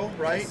of pearl,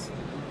 right? Yes.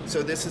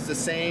 So this is the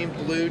same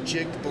blue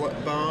jigged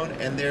bone,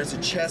 and there's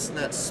a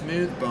chestnut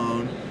smooth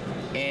bone.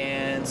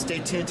 And stay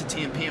tuned to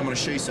TMP. I'm going to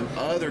show you some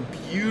other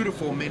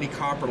beautiful mini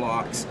copper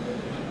locks,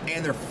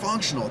 and they're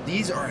functional.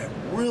 These are a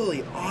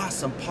really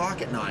awesome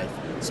pocket knife,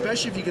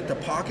 especially if you get the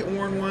pocket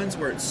worn ones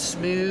where it's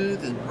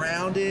smooth and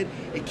rounded.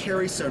 It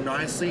carries so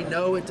nicely.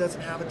 No, it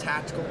doesn't have a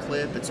tactical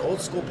clip. It's old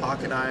school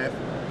pocket knife.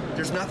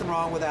 There's nothing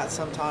wrong with that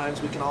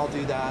sometimes. We can all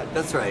do that.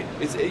 That's right.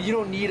 You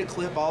don't need a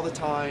clip all the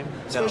time,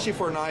 especially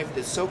for a knife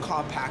that's so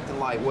compact and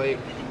lightweight.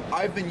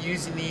 I've been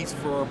using these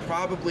for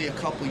probably a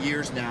couple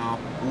years now.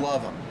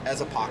 Love them as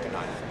a pocket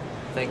knife.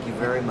 Thank you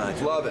very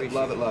much. Love it,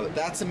 love it, love it.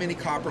 That's a mini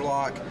copper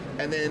lock.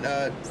 And then,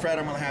 Fred,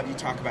 I'm going to have you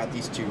talk about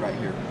these two right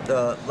here.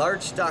 The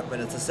large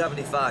Stockman, it's a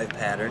 75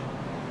 pattern,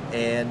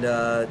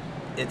 and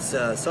it's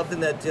something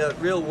that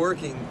real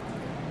working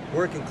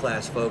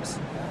class folks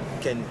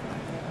can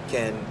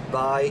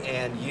buy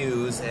and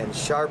use and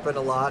sharpen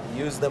a lot,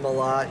 use them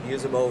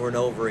over and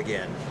over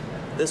again.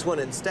 This one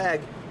in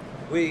Stag,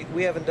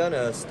 we haven't done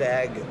a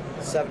Stag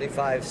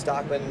 75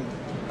 Stockman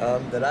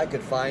that I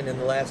could find in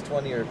the last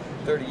 20 or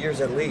 30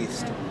 years at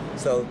least.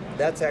 So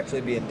that's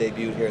actually being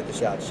debuted here at the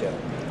SHOT Show.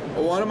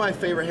 Well, one of my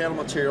favorite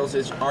handle materials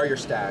are your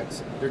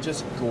Stags. They're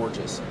just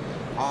gorgeous.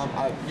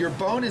 Your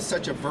bone is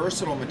such a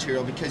versatile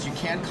material because you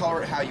can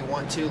color it how you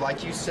want to.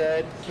 Like you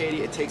said,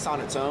 Katie, it takes on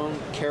its own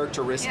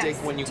characteristic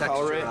when you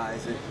color it.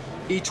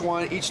 Each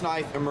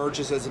knife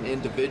emerges as an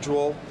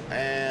individual,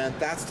 and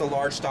that's the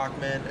large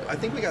Stockman. I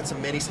think we got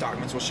some mini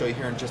Stockmans we'll show you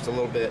here in just a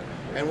little bit.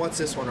 And what's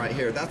this one right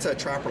here? That's a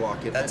trapper lock,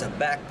 isn't it? That's a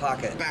back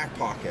pocket. Back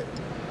pocket.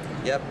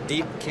 Yep,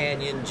 deep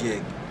canyon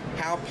jig.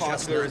 How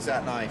popular is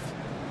that knife?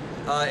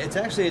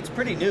 It's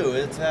pretty new.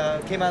 It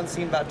came on the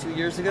scene about 2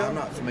 years ago. I'm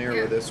not familiar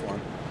with this one.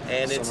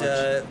 And it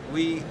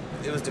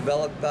was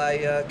developed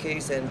by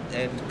Case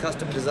and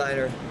custom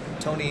designer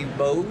Tony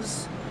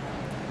Bose.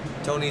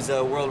 Tony's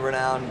a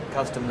world-renowned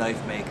custom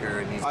knife maker,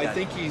 and I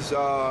think he's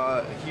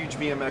a huge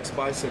BMX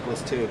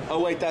bicyclist too. Oh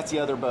wait, that's the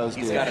other Bose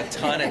dude. He's got a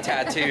ton of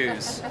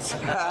tattoos.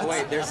 Oh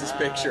wait, there's his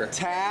picture.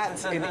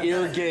 Tats and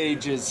ear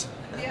gauges,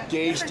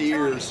 gauged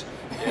ears.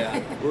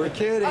 Yeah, we're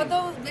kidding.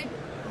 Although they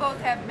both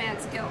have mad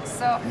skills,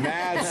 so.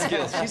 Mad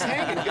skills. She's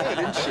hanging good,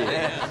 isn't she?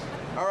 Yeah.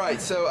 All right,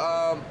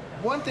 so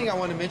one thing I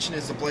want to mention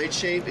is the blade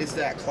shape is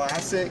that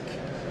classic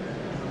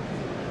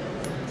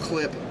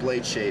clip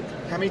blade shape.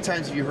 How many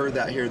times have you heard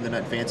that here in the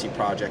Nutnfancy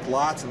project?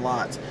 Lots and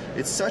lots.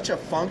 It's such a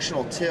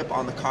functional tip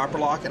on the copper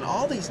lock and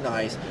all these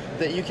knives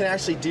that you can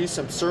actually do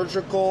some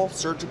surgical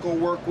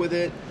work with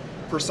it,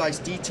 precise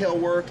detail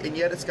work, and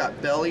yet it's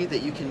got belly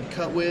that you can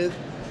cut with.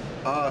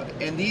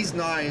 And these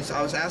knives,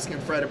 I was asking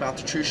Fred about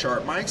the True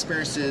Sharp. My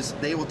experience is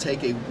they will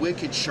take a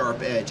wicked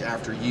sharp edge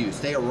after use.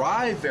 They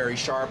arrive very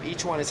sharp.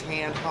 Each one is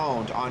hand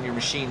honed on your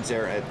machines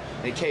there at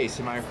Case.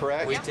 Am I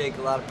correct? We take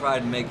a lot of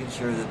pride in making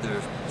sure that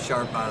they're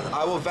sharp out of the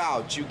box. I will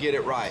vouch you get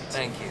it right.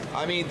 Thank you.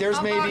 I mean, there's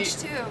I'll maybe. vouch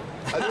too.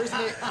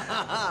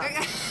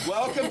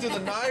 Welcome to the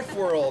knife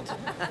world.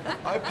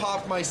 I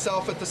popped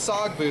myself at the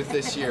SOG booth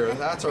this year.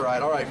 That's all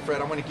right. All right,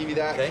 Fred, I'm going to give you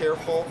that. Okay.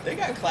 Careful. They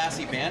got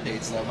classy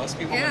band-aids though. Most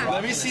people. Yeah.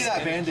 Let me see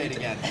that band-aid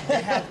again.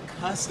 They have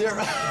custom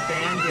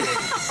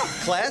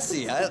band-aids.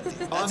 Classy.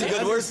 That's a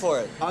good word for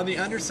it. On the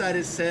underside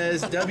it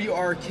says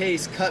WR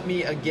Case cut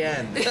me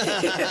again.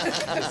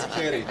 Just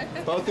kidding.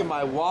 Both in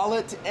my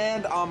wallet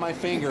and on my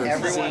fingers.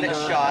 Everyone that's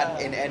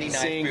shot in any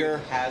knife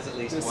booth has at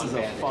least one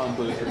band-aid. This is a fun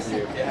booth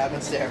review. It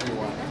happens to everyone.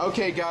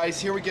 Okay guys,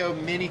 here we go,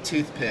 mini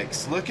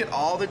toothpicks. Look at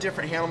all the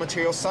different handle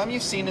materials. Some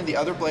you've seen in the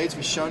other blades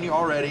we've shown you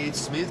already.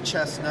 Smooth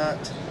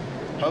chestnut.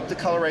 Hope the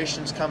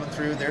coloration's coming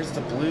through. There's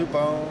the blue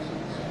bone.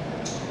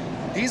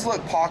 These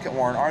look pocket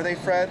worn, are they,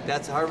 Fred?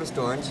 That's Harvest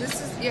Orange.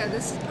 This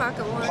is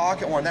pocket worn.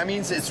 Pocket worn. That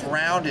means it's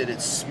rounded,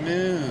 it's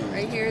smooth.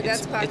 Right here,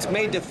 that's pocket worn. It's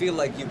made to feel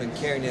like you've been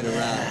carrying it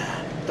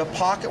around. The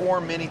pocket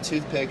worn mini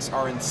toothpicks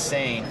are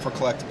insane for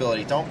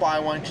collectability. Don't buy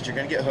one because you're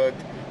going to get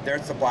hooked.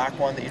 There's the black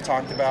one that you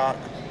talked about.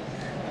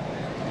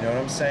 You know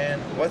what I'm saying?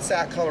 What's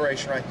that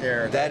coloration right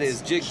there? That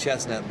is jig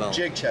chestnut bone.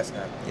 Jig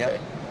chestnut. Yep.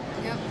 Okay.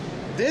 Yep.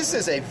 This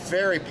is a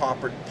very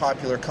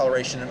popular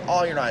coloration in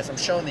all your knives. I'm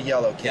showing the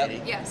yellow,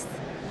 Katie. Yes.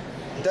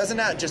 Doesn't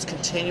that just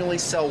continually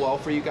sell well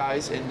for you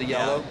guys in the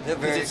yellow? they're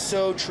Because very- it's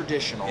so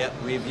traditional. Yep,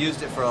 we've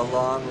used it for a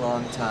long,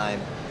 long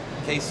time.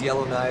 Case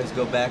yellow knives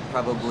go back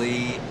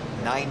probably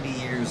 90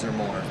 years or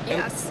more.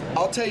 Yes.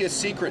 I'll tell you a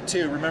secret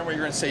too. Remember what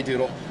you're going to say,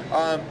 Doodle.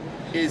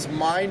 Is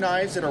my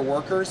knives that are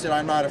workers that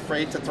I'm not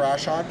afraid to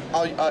thrash on,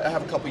 I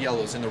have a couple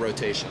yellows in the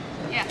rotation.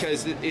 Yeah.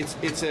 Because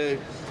it's a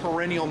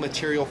perennial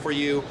material for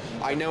you.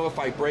 I know if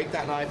I break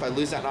that knife, I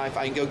lose that knife,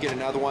 I can go get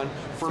another one.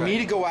 For me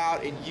to go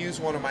out and use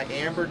one of my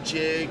amber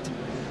jigged,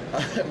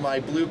 my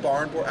blue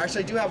barn board.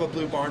 Actually, I do have a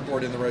blue barn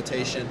board in the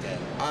rotation.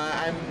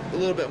 I'm a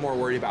little bit more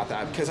worried about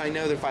that because I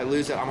know that if I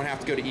lose it, I'm going to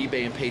have to go to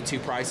eBay and pay 2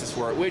 prices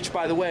for it, which,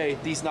 by the way,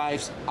 these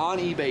knives on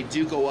eBay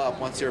do go up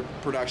once their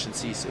production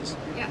ceases.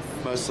 Yes.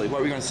 Mostly. What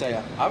were you going to say?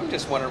 I'm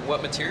just wondering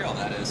what material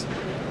that is.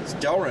 It's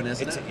Delrin,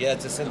 isn't It's it? yeah,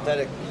 it's a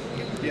synthetic.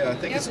 Yeah, I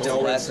think it's Yep.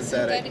 Delrin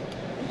Synthetic.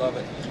 synthetic. Love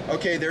it.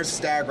 Okay, there's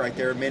Stag right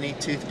there, mini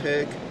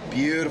toothpick.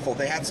 Beautiful.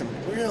 They had some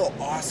real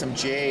awesome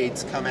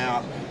jades come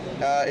out.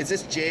 Is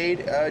this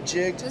jade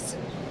jigged?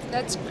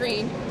 That's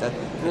green. That,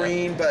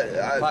 Green, but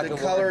the Pocket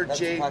color worn, that's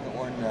jade. pocket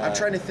worn, I'm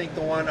trying to think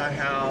the one I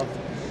have.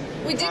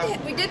 We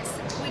did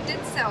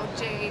sell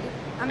jade.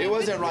 I mean, It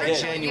wasn't we- right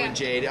genuine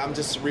jade. I'm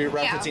just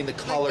referencing the like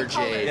color the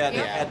color. jade. Yeah, they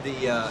Yeah. had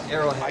the I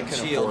arrowhead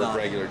couldn't shield afford on.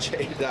 regular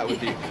jade. That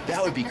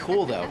would be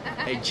cool though.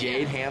 A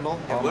jade handle.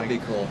 It would be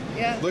cool.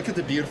 Yeah. Look at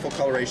the beautiful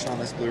coloration on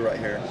this blue right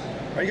here.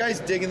 Are you guys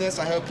digging this?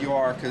 I hope you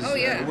are, because Oh,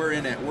 yeah. we're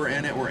in it. We're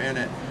in it. We're in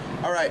it.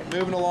 All right,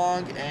 moving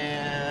along,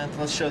 and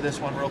let's show this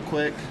one real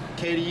quick.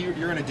 Katie, you're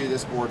going to do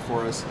this board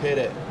for us. Hit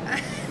it.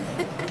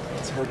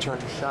 It's her turn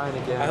to shine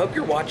again. I hope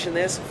you're watching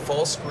this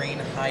full screen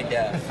high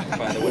def,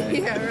 by the way.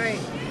 Yeah, right.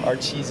 Our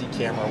cheesy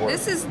camera work.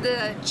 This is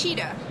the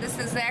Cheetah. This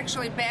is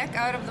actually back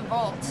out of the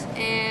vault,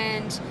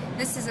 and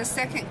this is a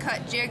second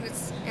cut jig.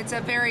 It's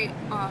a very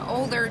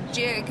older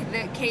jig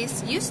that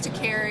Case used to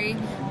carry,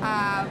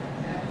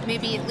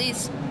 maybe at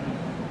least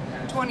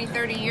 20,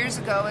 30 years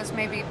ago as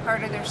maybe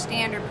part of their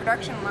standard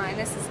production line.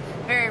 This is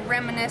very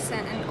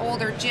reminiscent and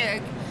older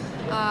jig.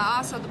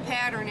 Also the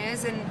pattern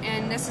is,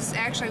 and this is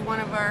actually one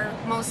of our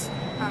most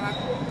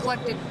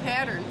collected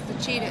patterns, the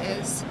Cheetah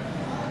is.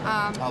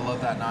 I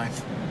love that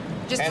knife.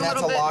 Just And a that's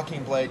little a bit,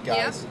 locking blade,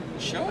 guys.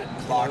 Show it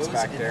Clocks close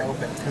back and there.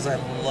 open, because I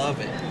love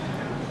it.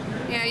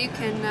 Yeah, you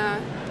can,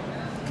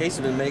 Case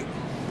has been make.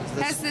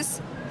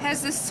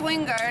 has this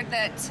swing guard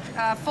that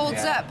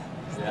folds Yeah. up.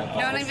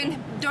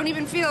 Don't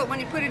even feel it when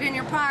you put it in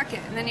your pocket,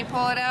 and then you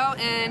pull it out,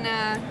 and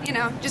you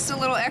know, just a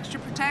little extra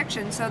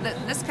protection, so that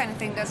this kind of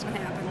thing doesn't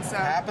happen. So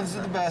Happens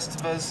to the best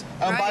of us.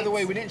 By Right. the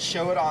way, we didn't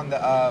show it on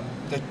the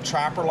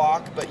trapper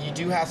lock, but you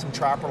do have some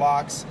trapper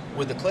locks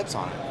with the clips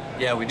on it.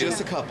 Yeah, we Just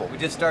a couple. We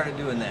just started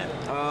doing that.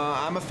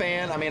 I'm a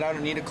fan. I mean, I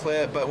don't need a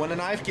clip, but when a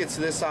knife gets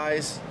this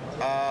size,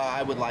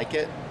 I would like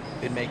it.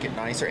 It'd make it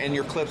nicer. And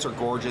your clips are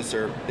gorgeous.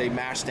 They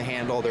match the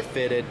handle. They're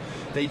fitted.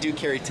 They do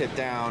carry tip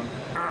down.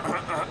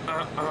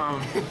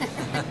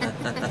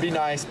 Be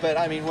nice, but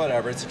I mean,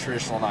 whatever. It's a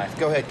traditional knife.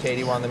 Go ahead,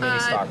 Katie. One of the mini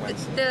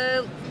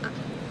Stockmans.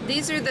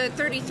 These are the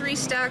 33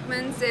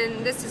 Stockmans,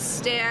 and this is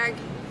Stag.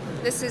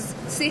 This is,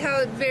 see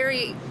how it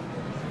very.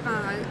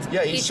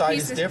 Yeah, each side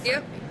piece is different.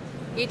 Yep.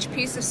 Each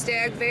piece of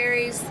Stag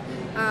varies.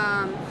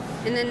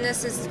 And then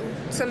this is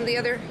some of the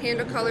other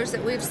handle colors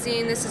that we've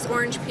seen. This is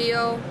orange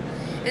peel.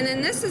 And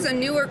then this is a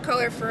newer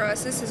color for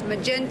us. This is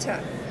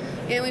magenta.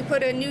 And we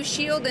put a new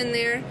shield in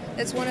there.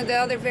 That's one of the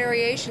other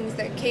variations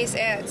that Case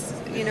adds.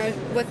 You know,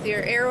 with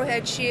your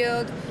arrowhead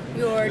shield,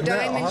 your Isn't that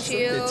diamond awesome?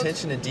 shield. The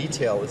attention to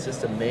detail is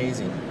just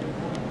amazing.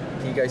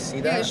 Can you guys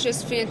see that? Yeah, it's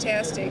just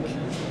fantastic.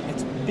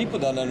 People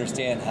don't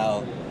understand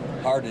how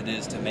hard it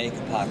is to make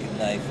a pocket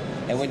knife,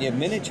 and when you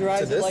miniaturize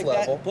To it this like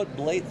level. that, put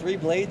 3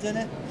 blades in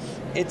it.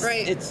 It's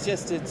Right.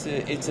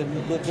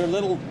 they're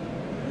little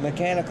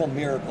mechanical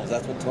miracles.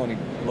 That's what Tony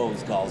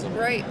Bowes calls them.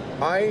 Right.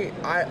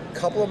 A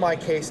couple of my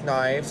case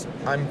knives,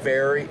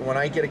 when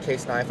I get a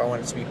case knife, I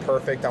want it to be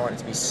perfect. I want it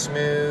to be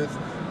smooth.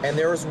 And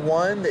there was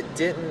one that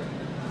didn't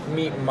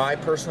meet my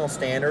personal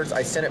standards.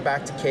 I sent it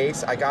back to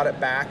Case. I got it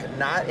back,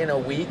 not in a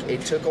week.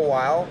 It took a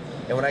while.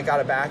 And when I got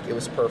it back, it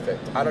was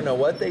perfect. I don't know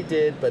what they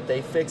did, but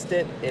they fixed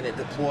it, and it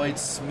deployed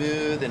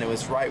smooth, and it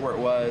was right where it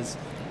was.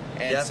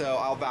 And Yep. so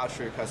I'll vouch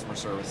for your customer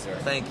service there.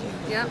 Thank you.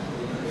 Yep.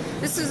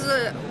 This is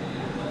a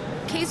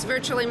Case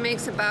virtually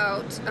makes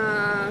about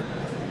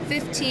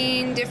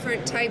 15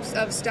 different types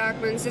of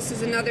Stockmans. This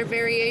is another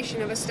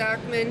variation of a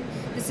Stockman.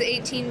 This is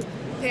 18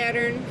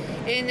 pattern.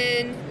 And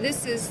then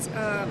this is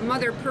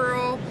Mother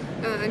Pearl,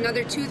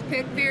 another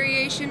toothpick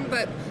variation,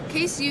 but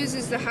Case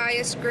uses the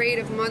highest grade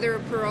of Mother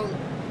of Pearl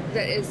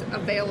that is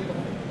available.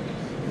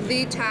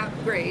 The top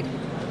grade.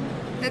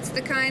 That's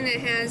the kind that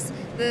has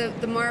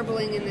the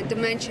marbling and the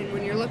dimension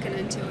when you're looking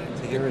into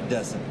it.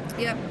 Iridescent.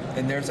 Yep.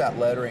 And there's that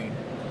lettering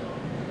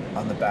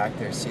on the back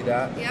there. See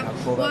that? Yep.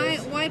 How cool that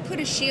is? Why put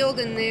a shield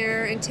in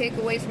there and take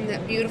away from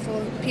that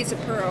beautiful piece of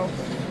pearl?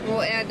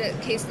 We'll add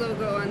that Case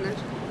logo on the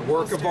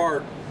Work of holster.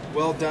 art.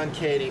 Well done,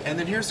 Katie. And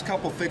then here's a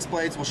couple fixed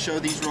blades. We'll show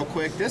these real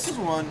quick. This is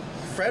one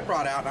Fred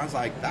brought out, and I was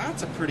like,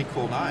 that's a pretty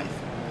cool knife.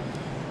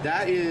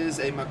 That is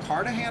a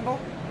micarta handle.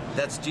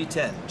 That's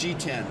G10.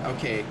 G10,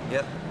 okay.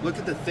 Yep. Look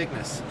at the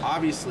thickness.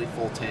 Obviously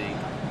full tang.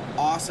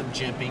 Awesome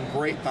jimping,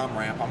 great thumb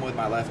ramp. I'm with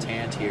my left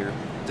hand here.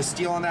 The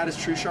steel on that is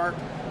true sharp?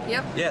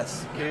 Yep.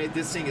 Yes. Okay,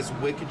 this thing is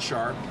wicked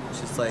sharp.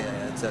 It's just like,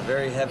 it's a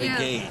very heavy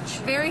gauge.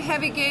 Very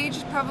heavy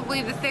gauge,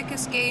 probably the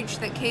thickest gauge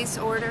that Case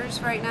orders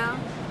right now.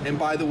 And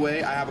by the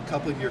way, I have a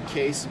couple of your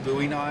Case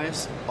Bowie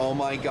knives. Oh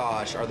my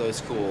gosh, are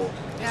those cool.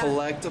 Yeah.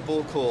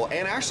 Collectible cool.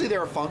 And actually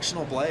they're a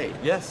functional blade.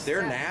 Yes.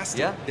 They're nasty.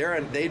 Yeah.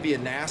 They'd be a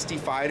nasty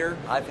fighter.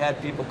 I've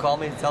had people call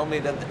me and tell me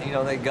that, you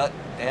know, they got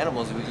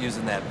animals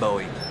using that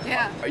Bowie.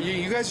 Yeah.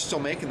 You guys are still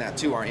making that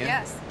too, aren't you?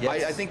 Yes.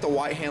 Yes. I think the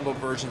white handled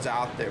version's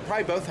out there.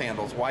 Probably both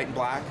handles, white and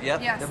black.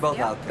 Yep, Yes, they're both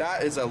yep. out there.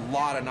 That is a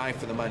lot of knife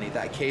for the money.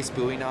 That Case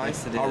Bowie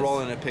knife. Yes, it I'll is. roll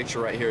in a picture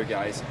right here,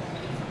 guys.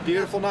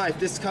 Beautiful knife.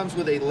 This comes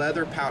with a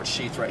leather pouch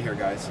sheath right here,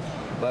 guys.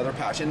 Leather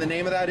pouch. And the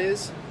name of that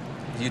is?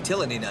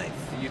 Utility knife.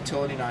 The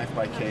Utility Knife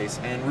by Case.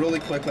 And really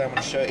quickly, I'm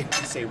going to show you, I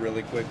say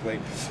really quickly,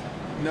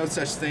 no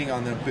such thing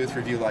on the booth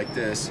review like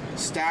this.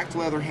 Stacked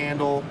leather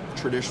handle,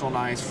 traditional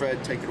knives.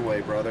 Fred, take it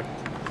away, brother.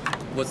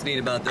 What's neat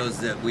about those is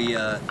that we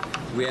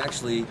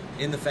actually,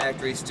 in the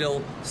factory,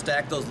 still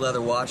stack those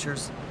leather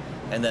washers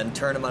and then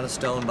turn them on a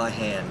stone by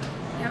hand.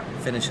 Yep.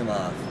 Finish them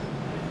off.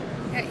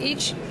 Yeah,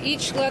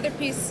 each leather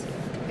piece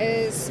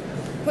is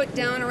put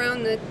down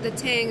around the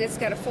tang. It's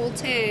got a full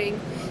tang,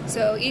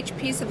 so each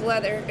piece of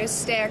leather is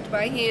stacked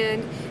by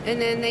hand, and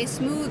then they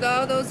smooth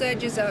all those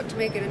edges out to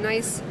make it a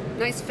nice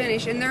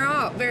finish. And they're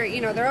all very,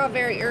 they're all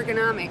very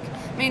ergonomic.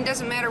 I mean, it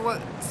doesn't matter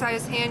what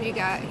size hand you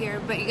got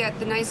here, but you got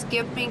the nice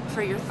gimping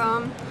for your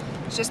thumb.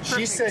 It's just perfect.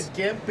 She said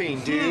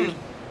gimping, dude.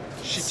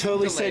 She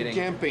totally said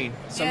gimping.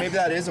 So maybe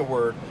that is a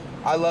word.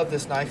 I love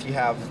this knife you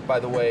have, by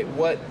the way.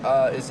 What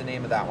is the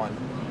name of that one?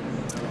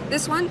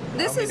 This one?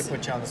 This I don't mean is. to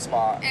put you on the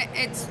spot.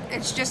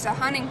 It's just a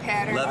hunting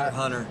pattern. Leather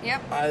hunter.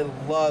 Yep. I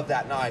love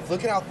that knife.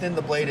 Look at how thin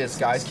the blade is,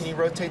 guys. Can you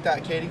rotate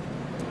that, Katie?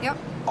 Yep.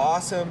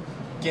 Awesome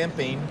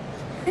gimping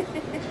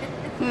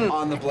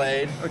on the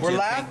blade. We're jimping.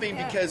 laughing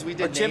Yeah. because we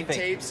did Or name jimping.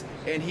 tapes,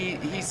 and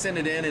he sent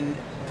it in and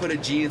put a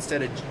G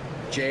instead of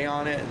J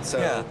on it, and so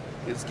Yeah.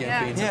 it's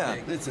gimping. Yeah.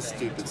 It's a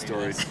stupid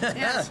story.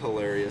 Yeah. It's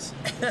hilarious.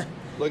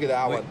 Look at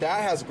that one.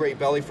 That has great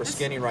belly for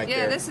skinning right Yeah,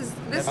 there. this is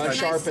a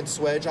Unsharpened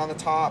swedge on the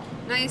top.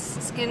 nice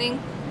skinning.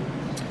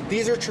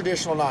 These are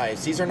traditional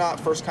knives. These are not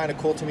first kind of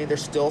cool to me. They're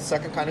still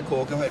second kind of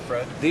cool. Go ahead,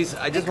 Fred. These,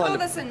 I They just call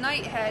wanted this a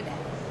night head,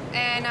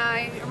 and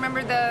I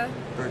remember the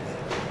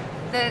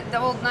to...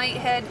 old night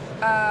head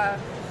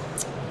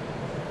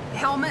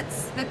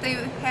helmets that they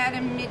had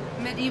in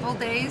medieval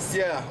days.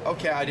 Yeah,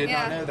 okay, I did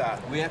not Yeah. know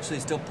that. We actually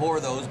still pour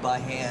those by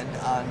hand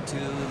onto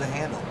the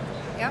handle.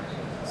 Yep.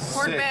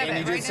 Poured Sick. babbitt And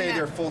you did right say in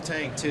they're that. full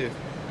tank too.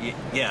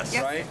 Yes.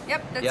 Yep. right?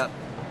 Yep. That's, Yep.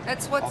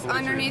 that's All what's the way through.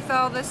 underneath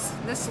all this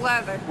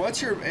leather.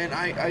 What's your, and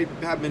I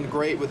have been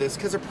great with this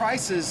because the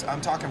prices,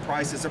 I'm talking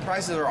prices, the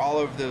prices are all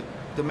over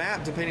the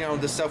map depending on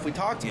the stuff we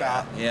talked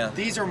about. Yeah.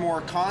 These are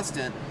more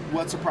constant.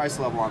 What's the price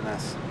level on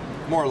this?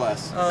 More or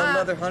less.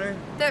 Leather hunter?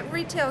 That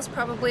retails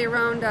probably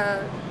around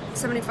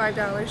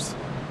 $75.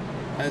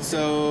 And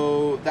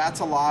so that's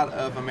a lot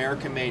of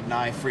American-made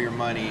knife for your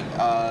money.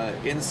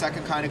 In the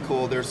second kind of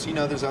cool, there's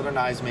other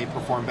knives may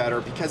perform better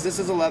because this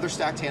is a leather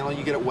stacked handle.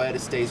 You get it wet,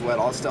 it stays wet.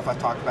 All the stuff I've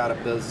talked about a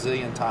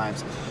bazillion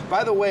times.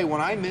 By the way,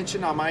 when I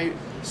mentioned on my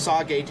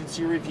SOG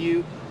agency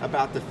review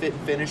about the fit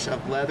and finish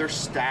of leather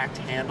stacked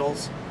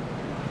handles,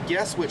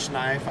 guess which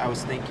knife I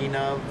was thinking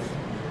of?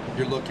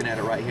 You're looking at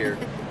it right here.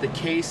 The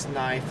Case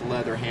knife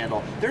leather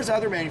handle. There's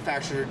other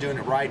manufacturers that are doing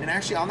it right, and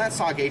actually on that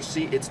SOG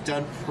agency, it's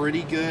done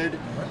pretty good.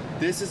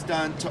 This is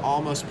done to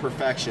almost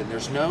perfection.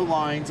 There's no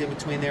lines in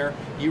between there.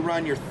 You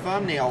run your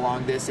thumbnail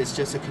along this, it's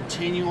just a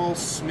continual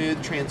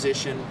smooth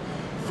transition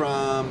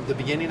from the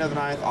beginning of the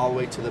knife all the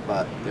way to the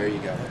butt. There you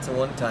go. That's a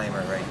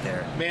one-timer right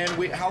there. Man,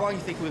 how long do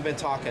you think we've been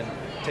talking?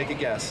 Take a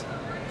guess.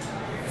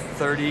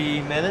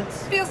 30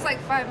 minutes? Feels like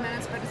 5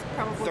 minutes, but it's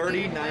probably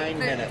 39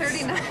 minutes.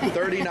 39.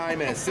 39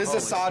 minutes. This is a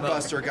Holy sod smoke.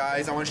 buster,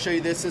 guys. I want to show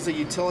you this is a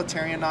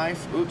utilitarian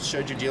knife. Oops,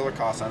 showed you dealer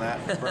costs on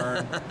that.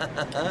 Burn.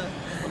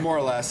 More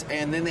or less.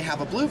 And then they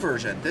have a blue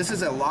version. This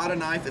is a lot of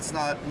knife. It's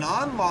not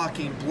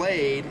non-locking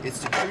blade. It's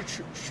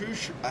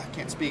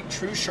the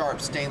true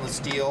sharp stainless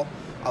steel.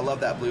 I love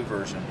that blue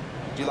version.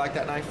 Do you like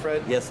that knife,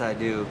 Fred? Yes, I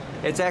do.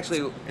 It's actually...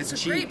 It's It's a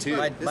cheap great too.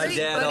 book. My Great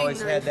dad budding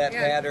always had knife, that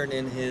yeah. pattern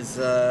in his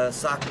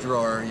sock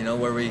drawer, you know,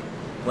 where we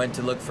went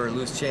to look for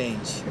loose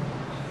change. So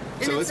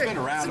And it's been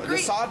around. a The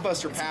great-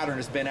 sodbuster pattern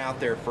has been out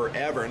there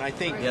forever, and I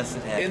think. Yes,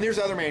 it has. And there's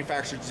other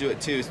manufacturers that do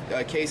it too.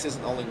 Case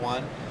isn't the only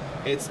one.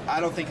 I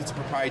don't think it's a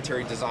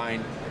proprietary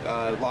design.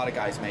 A lot of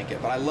guys make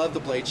it, but I love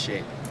the blade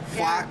shape.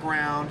 Flat Yeah.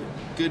 ground,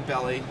 good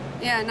belly.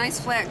 Yeah, nice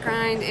flat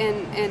grind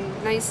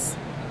and nice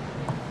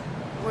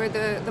where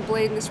the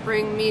blade and the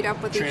spring meet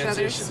up with each other.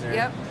 Transition there.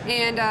 Yep.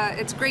 And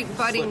it's great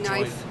budding Slip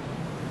knife.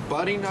 joint.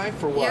 Budding knife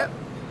for what? Yep.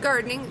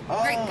 Gardening.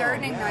 Great Oh,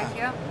 gardening yeah. knife,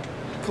 yep.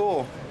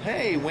 Cool.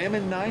 Hey,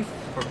 women knife.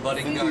 For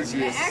budding Enthusiast.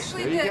 gardeners.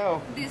 Actually, There you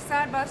go. the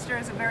sodbuster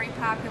is a very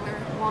popular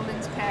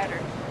woman's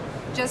pattern,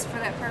 just for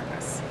that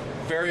purpose.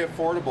 Very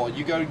affordable.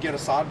 You go to get a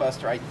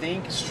sodbuster, I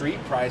think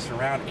street price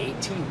around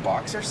 18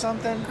 bucks or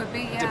something. Could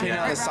be, yeah. Depending on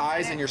the Right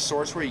size around and your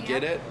source where you Yep.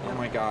 get it. Oh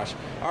my gosh.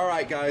 All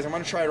right, guys, I'm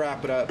gonna try to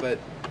wrap it up, but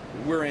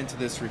we're into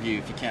this review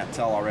if you can't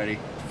tell already.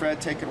 Fred,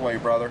 take it away,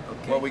 brother.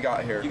 Okay. What we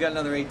got here? You got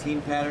another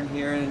 18 pattern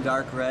here in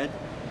dark red.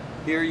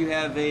 Here you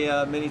have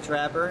a mini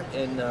trapper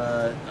in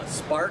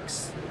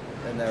Sparks,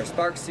 and our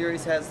Sparks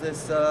series has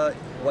this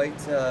white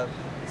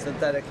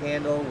synthetic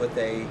handle with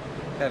a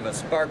kind of a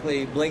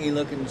sparkly, blingy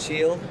looking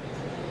shield.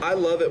 I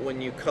love it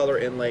when you color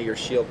inlay your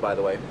shield, by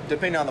the way,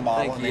 depending on the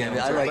model. Thank you. and the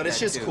I material, like but it's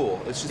that just too.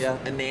 cool. It's just Yeah.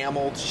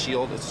 enameled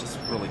shield. It's just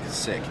really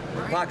sick.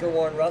 Pocket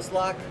worn rust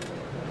lock.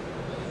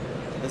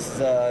 This is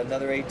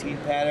another 18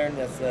 pattern.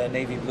 That's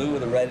navy blue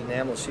with a red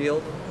enamel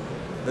shield.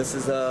 This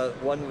is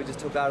one we just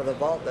took out of the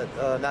vault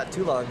that not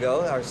too long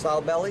ago. Our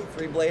saw belly,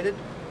 3-bladed,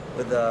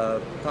 with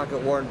a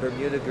pocket worn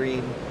Bermuda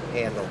green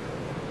handle.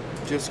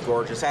 Just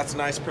gorgeous. That's a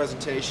nice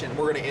presentation.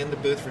 We're going to end the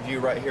booth review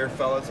right here,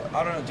 fellas.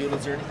 I don't know, dude,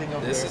 is there anything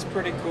over This there? is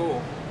pretty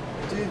cool.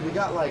 Dude, we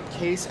got like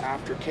case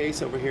after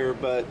case over here,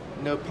 but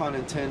no pun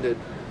intended.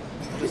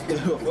 Just do a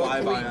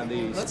flyby on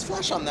these. Let's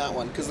flash on that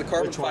one because the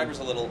carbon Which one? fiber's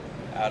a little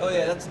out of Oh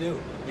yeah, it. that's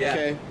new. Yeah.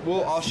 Okay,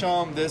 I'll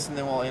show them this and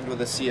then we'll end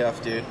with a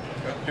CF, dude.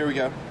 Here we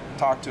go.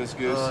 Talk to us,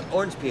 Goose.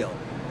 Orange peel,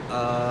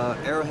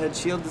 arrowhead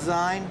shield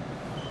design,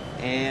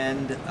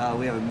 and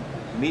we have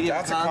a medium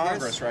That's a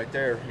Congress right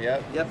there.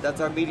 Yep. Yep,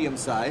 that's our medium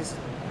size.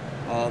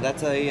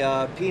 That's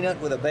a peanut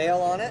with a bail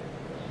on it.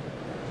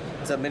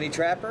 It's a mini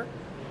trapper,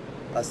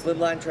 a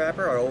slidline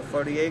trapper, our old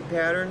 48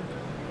 pattern.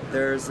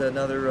 There's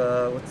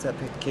another, what's that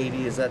pick,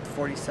 Katie? Is that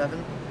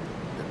 47?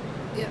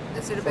 Yep.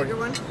 Is it a bigger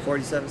one?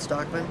 47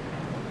 Stockman.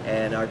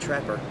 And our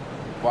trapper.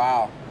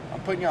 Wow.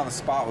 I'm putting you on the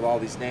spot with all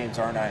these names,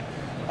 aren't I?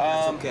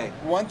 That's okay.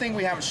 One thing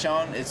we haven't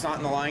shown, it's not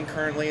in the line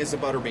currently, is the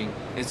butterbean.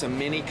 It's a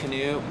mini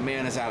canoe.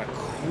 Man, is that a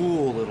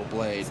cool little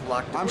blade. It's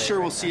locked I'm away sure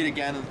right we'll see it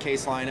again in the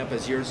case lineup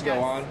as years go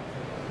Yes. on.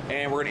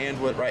 And we're going to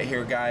end with right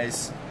here,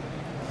 guys.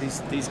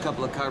 These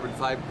couple of carbon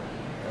fiber.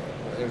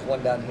 There's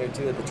one down here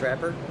too at the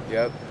trapper.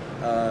 Yep.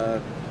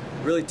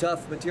 Really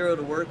tough material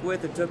to work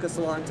with. It took us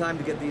a long time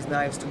to get these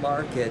knives to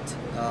market.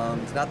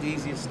 It's not the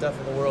easiest stuff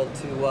in the world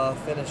to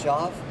finish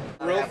off.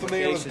 Real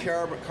familiar with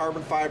Application.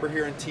 carbon fiber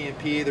here in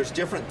TMP. There's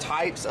different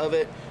types of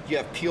it. You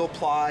have peel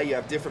ply, you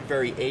have different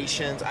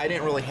variations. I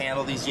didn't really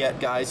handle these yet,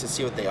 guys, to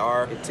see what they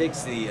are. It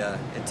takes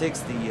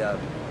the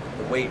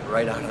weight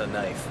right out of the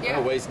knife. Yeah.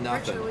 It weighs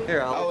nothing. virtually.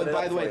 Here, I'll Oh, open and it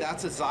by up the way, for you.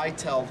 that's a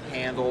Zytel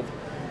handled,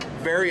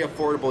 very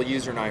affordable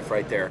user knife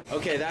right there.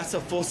 Okay, that's a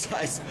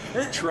full-size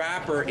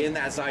trapper in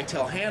that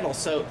Zytel handle.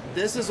 So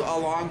this is I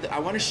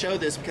want to show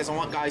this because I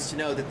want guys to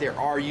know that there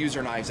are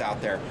user knives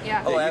out there.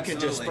 Yeah. That Oh, you can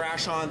just absolutely.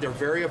 thrash on. They're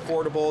very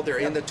affordable. They're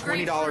in the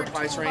Great $20 for a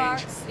price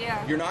toolbox, range.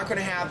 yeah. You're not going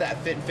to have that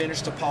fit and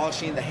finish to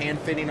polishing, the hand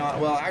fitting on.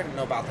 Well, I don't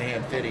know about the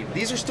hand fitting.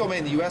 These are still made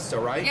in the U.S.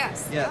 though, right?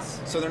 Yes.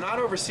 Yes. So they're not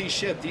overseas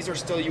shipped. These are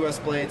still U.S.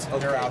 blades. They're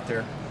Okay. out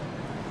there.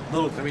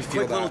 Let me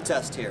feel quick little that.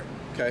 test here.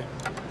 Okay.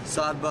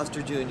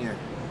 Sodbuster Jr.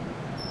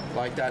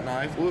 Like that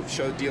knife. Whoop,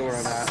 show the dealer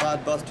on that.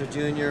 Sodbuster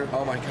Jr.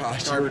 Oh my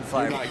gosh, Carbon you're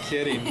fiber. not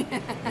kidding.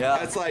 Yeah.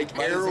 That's like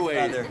Light as a airweight.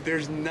 feather.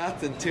 There's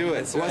nothing to it.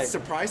 That's What's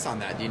right. the price on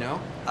that? Do you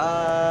know?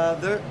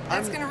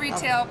 That's going to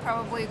retail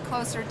probably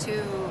closer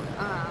to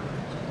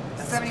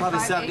That's 75, probably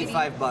 80.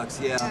 75 bucks.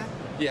 Yeah.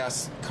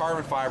 Yes,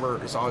 carbon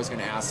fiber is always going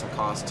to add some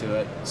cost to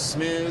it.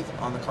 Smooth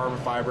on the carbon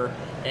fiber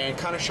and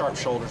kind of sharp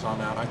shoulders on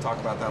that. I talk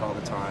about that all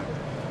the time.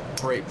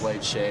 Great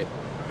blade shape.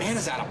 Man,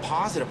 is that a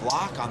positive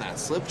lock on that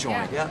slip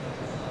joint? Yeah.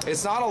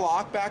 It's not a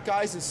lockback,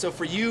 guys, and so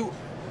for you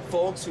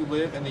folks who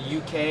live in the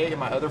UK and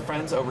my other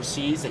friends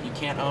overseas that you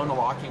can't own a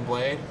locking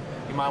blade,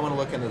 you might want to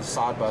look into the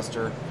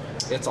Sodbuster.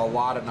 It's a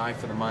lot of knife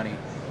for the money.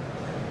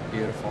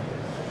 Beautiful.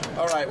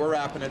 All right, we're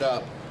wrapping it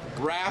up.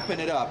 Wrapping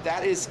it up.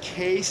 That is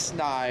Case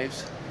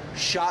Knives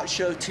SHOT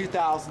Show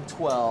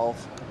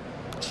 2012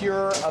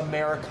 Pure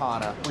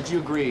Americana. Would you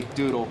agree,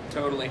 Doodle?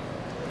 Totally.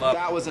 Love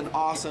That was an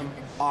awesome,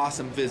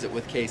 awesome visit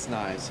with Case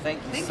Knives.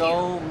 Thank you Thank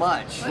so you.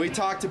 much. We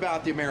talked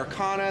about the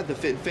Americana, the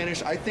fit and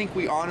finish. I think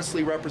we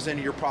honestly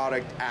represented your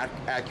product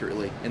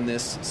accurately in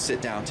this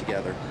sit down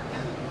together.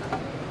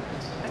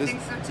 I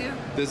think so too.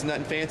 This is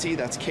Nutnfancy.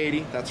 That's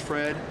Katie. That's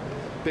Fred.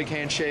 Big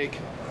handshake.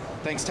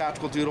 Thanks,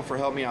 Tactical Doodle, for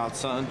helping me out,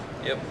 son.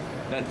 Yep.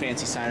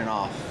 Nutnfancy signing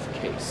off.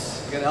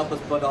 Case. You're gonna help us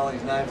put all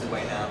these knives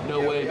away now. No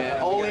way, man.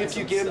 we Only got if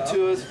you some give them stuff.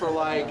 to us for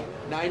like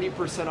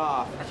 90%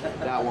 off.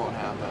 That won't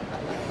happen.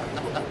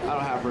 I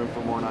don't have room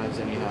for more knives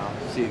anyhow.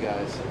 See you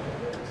guys.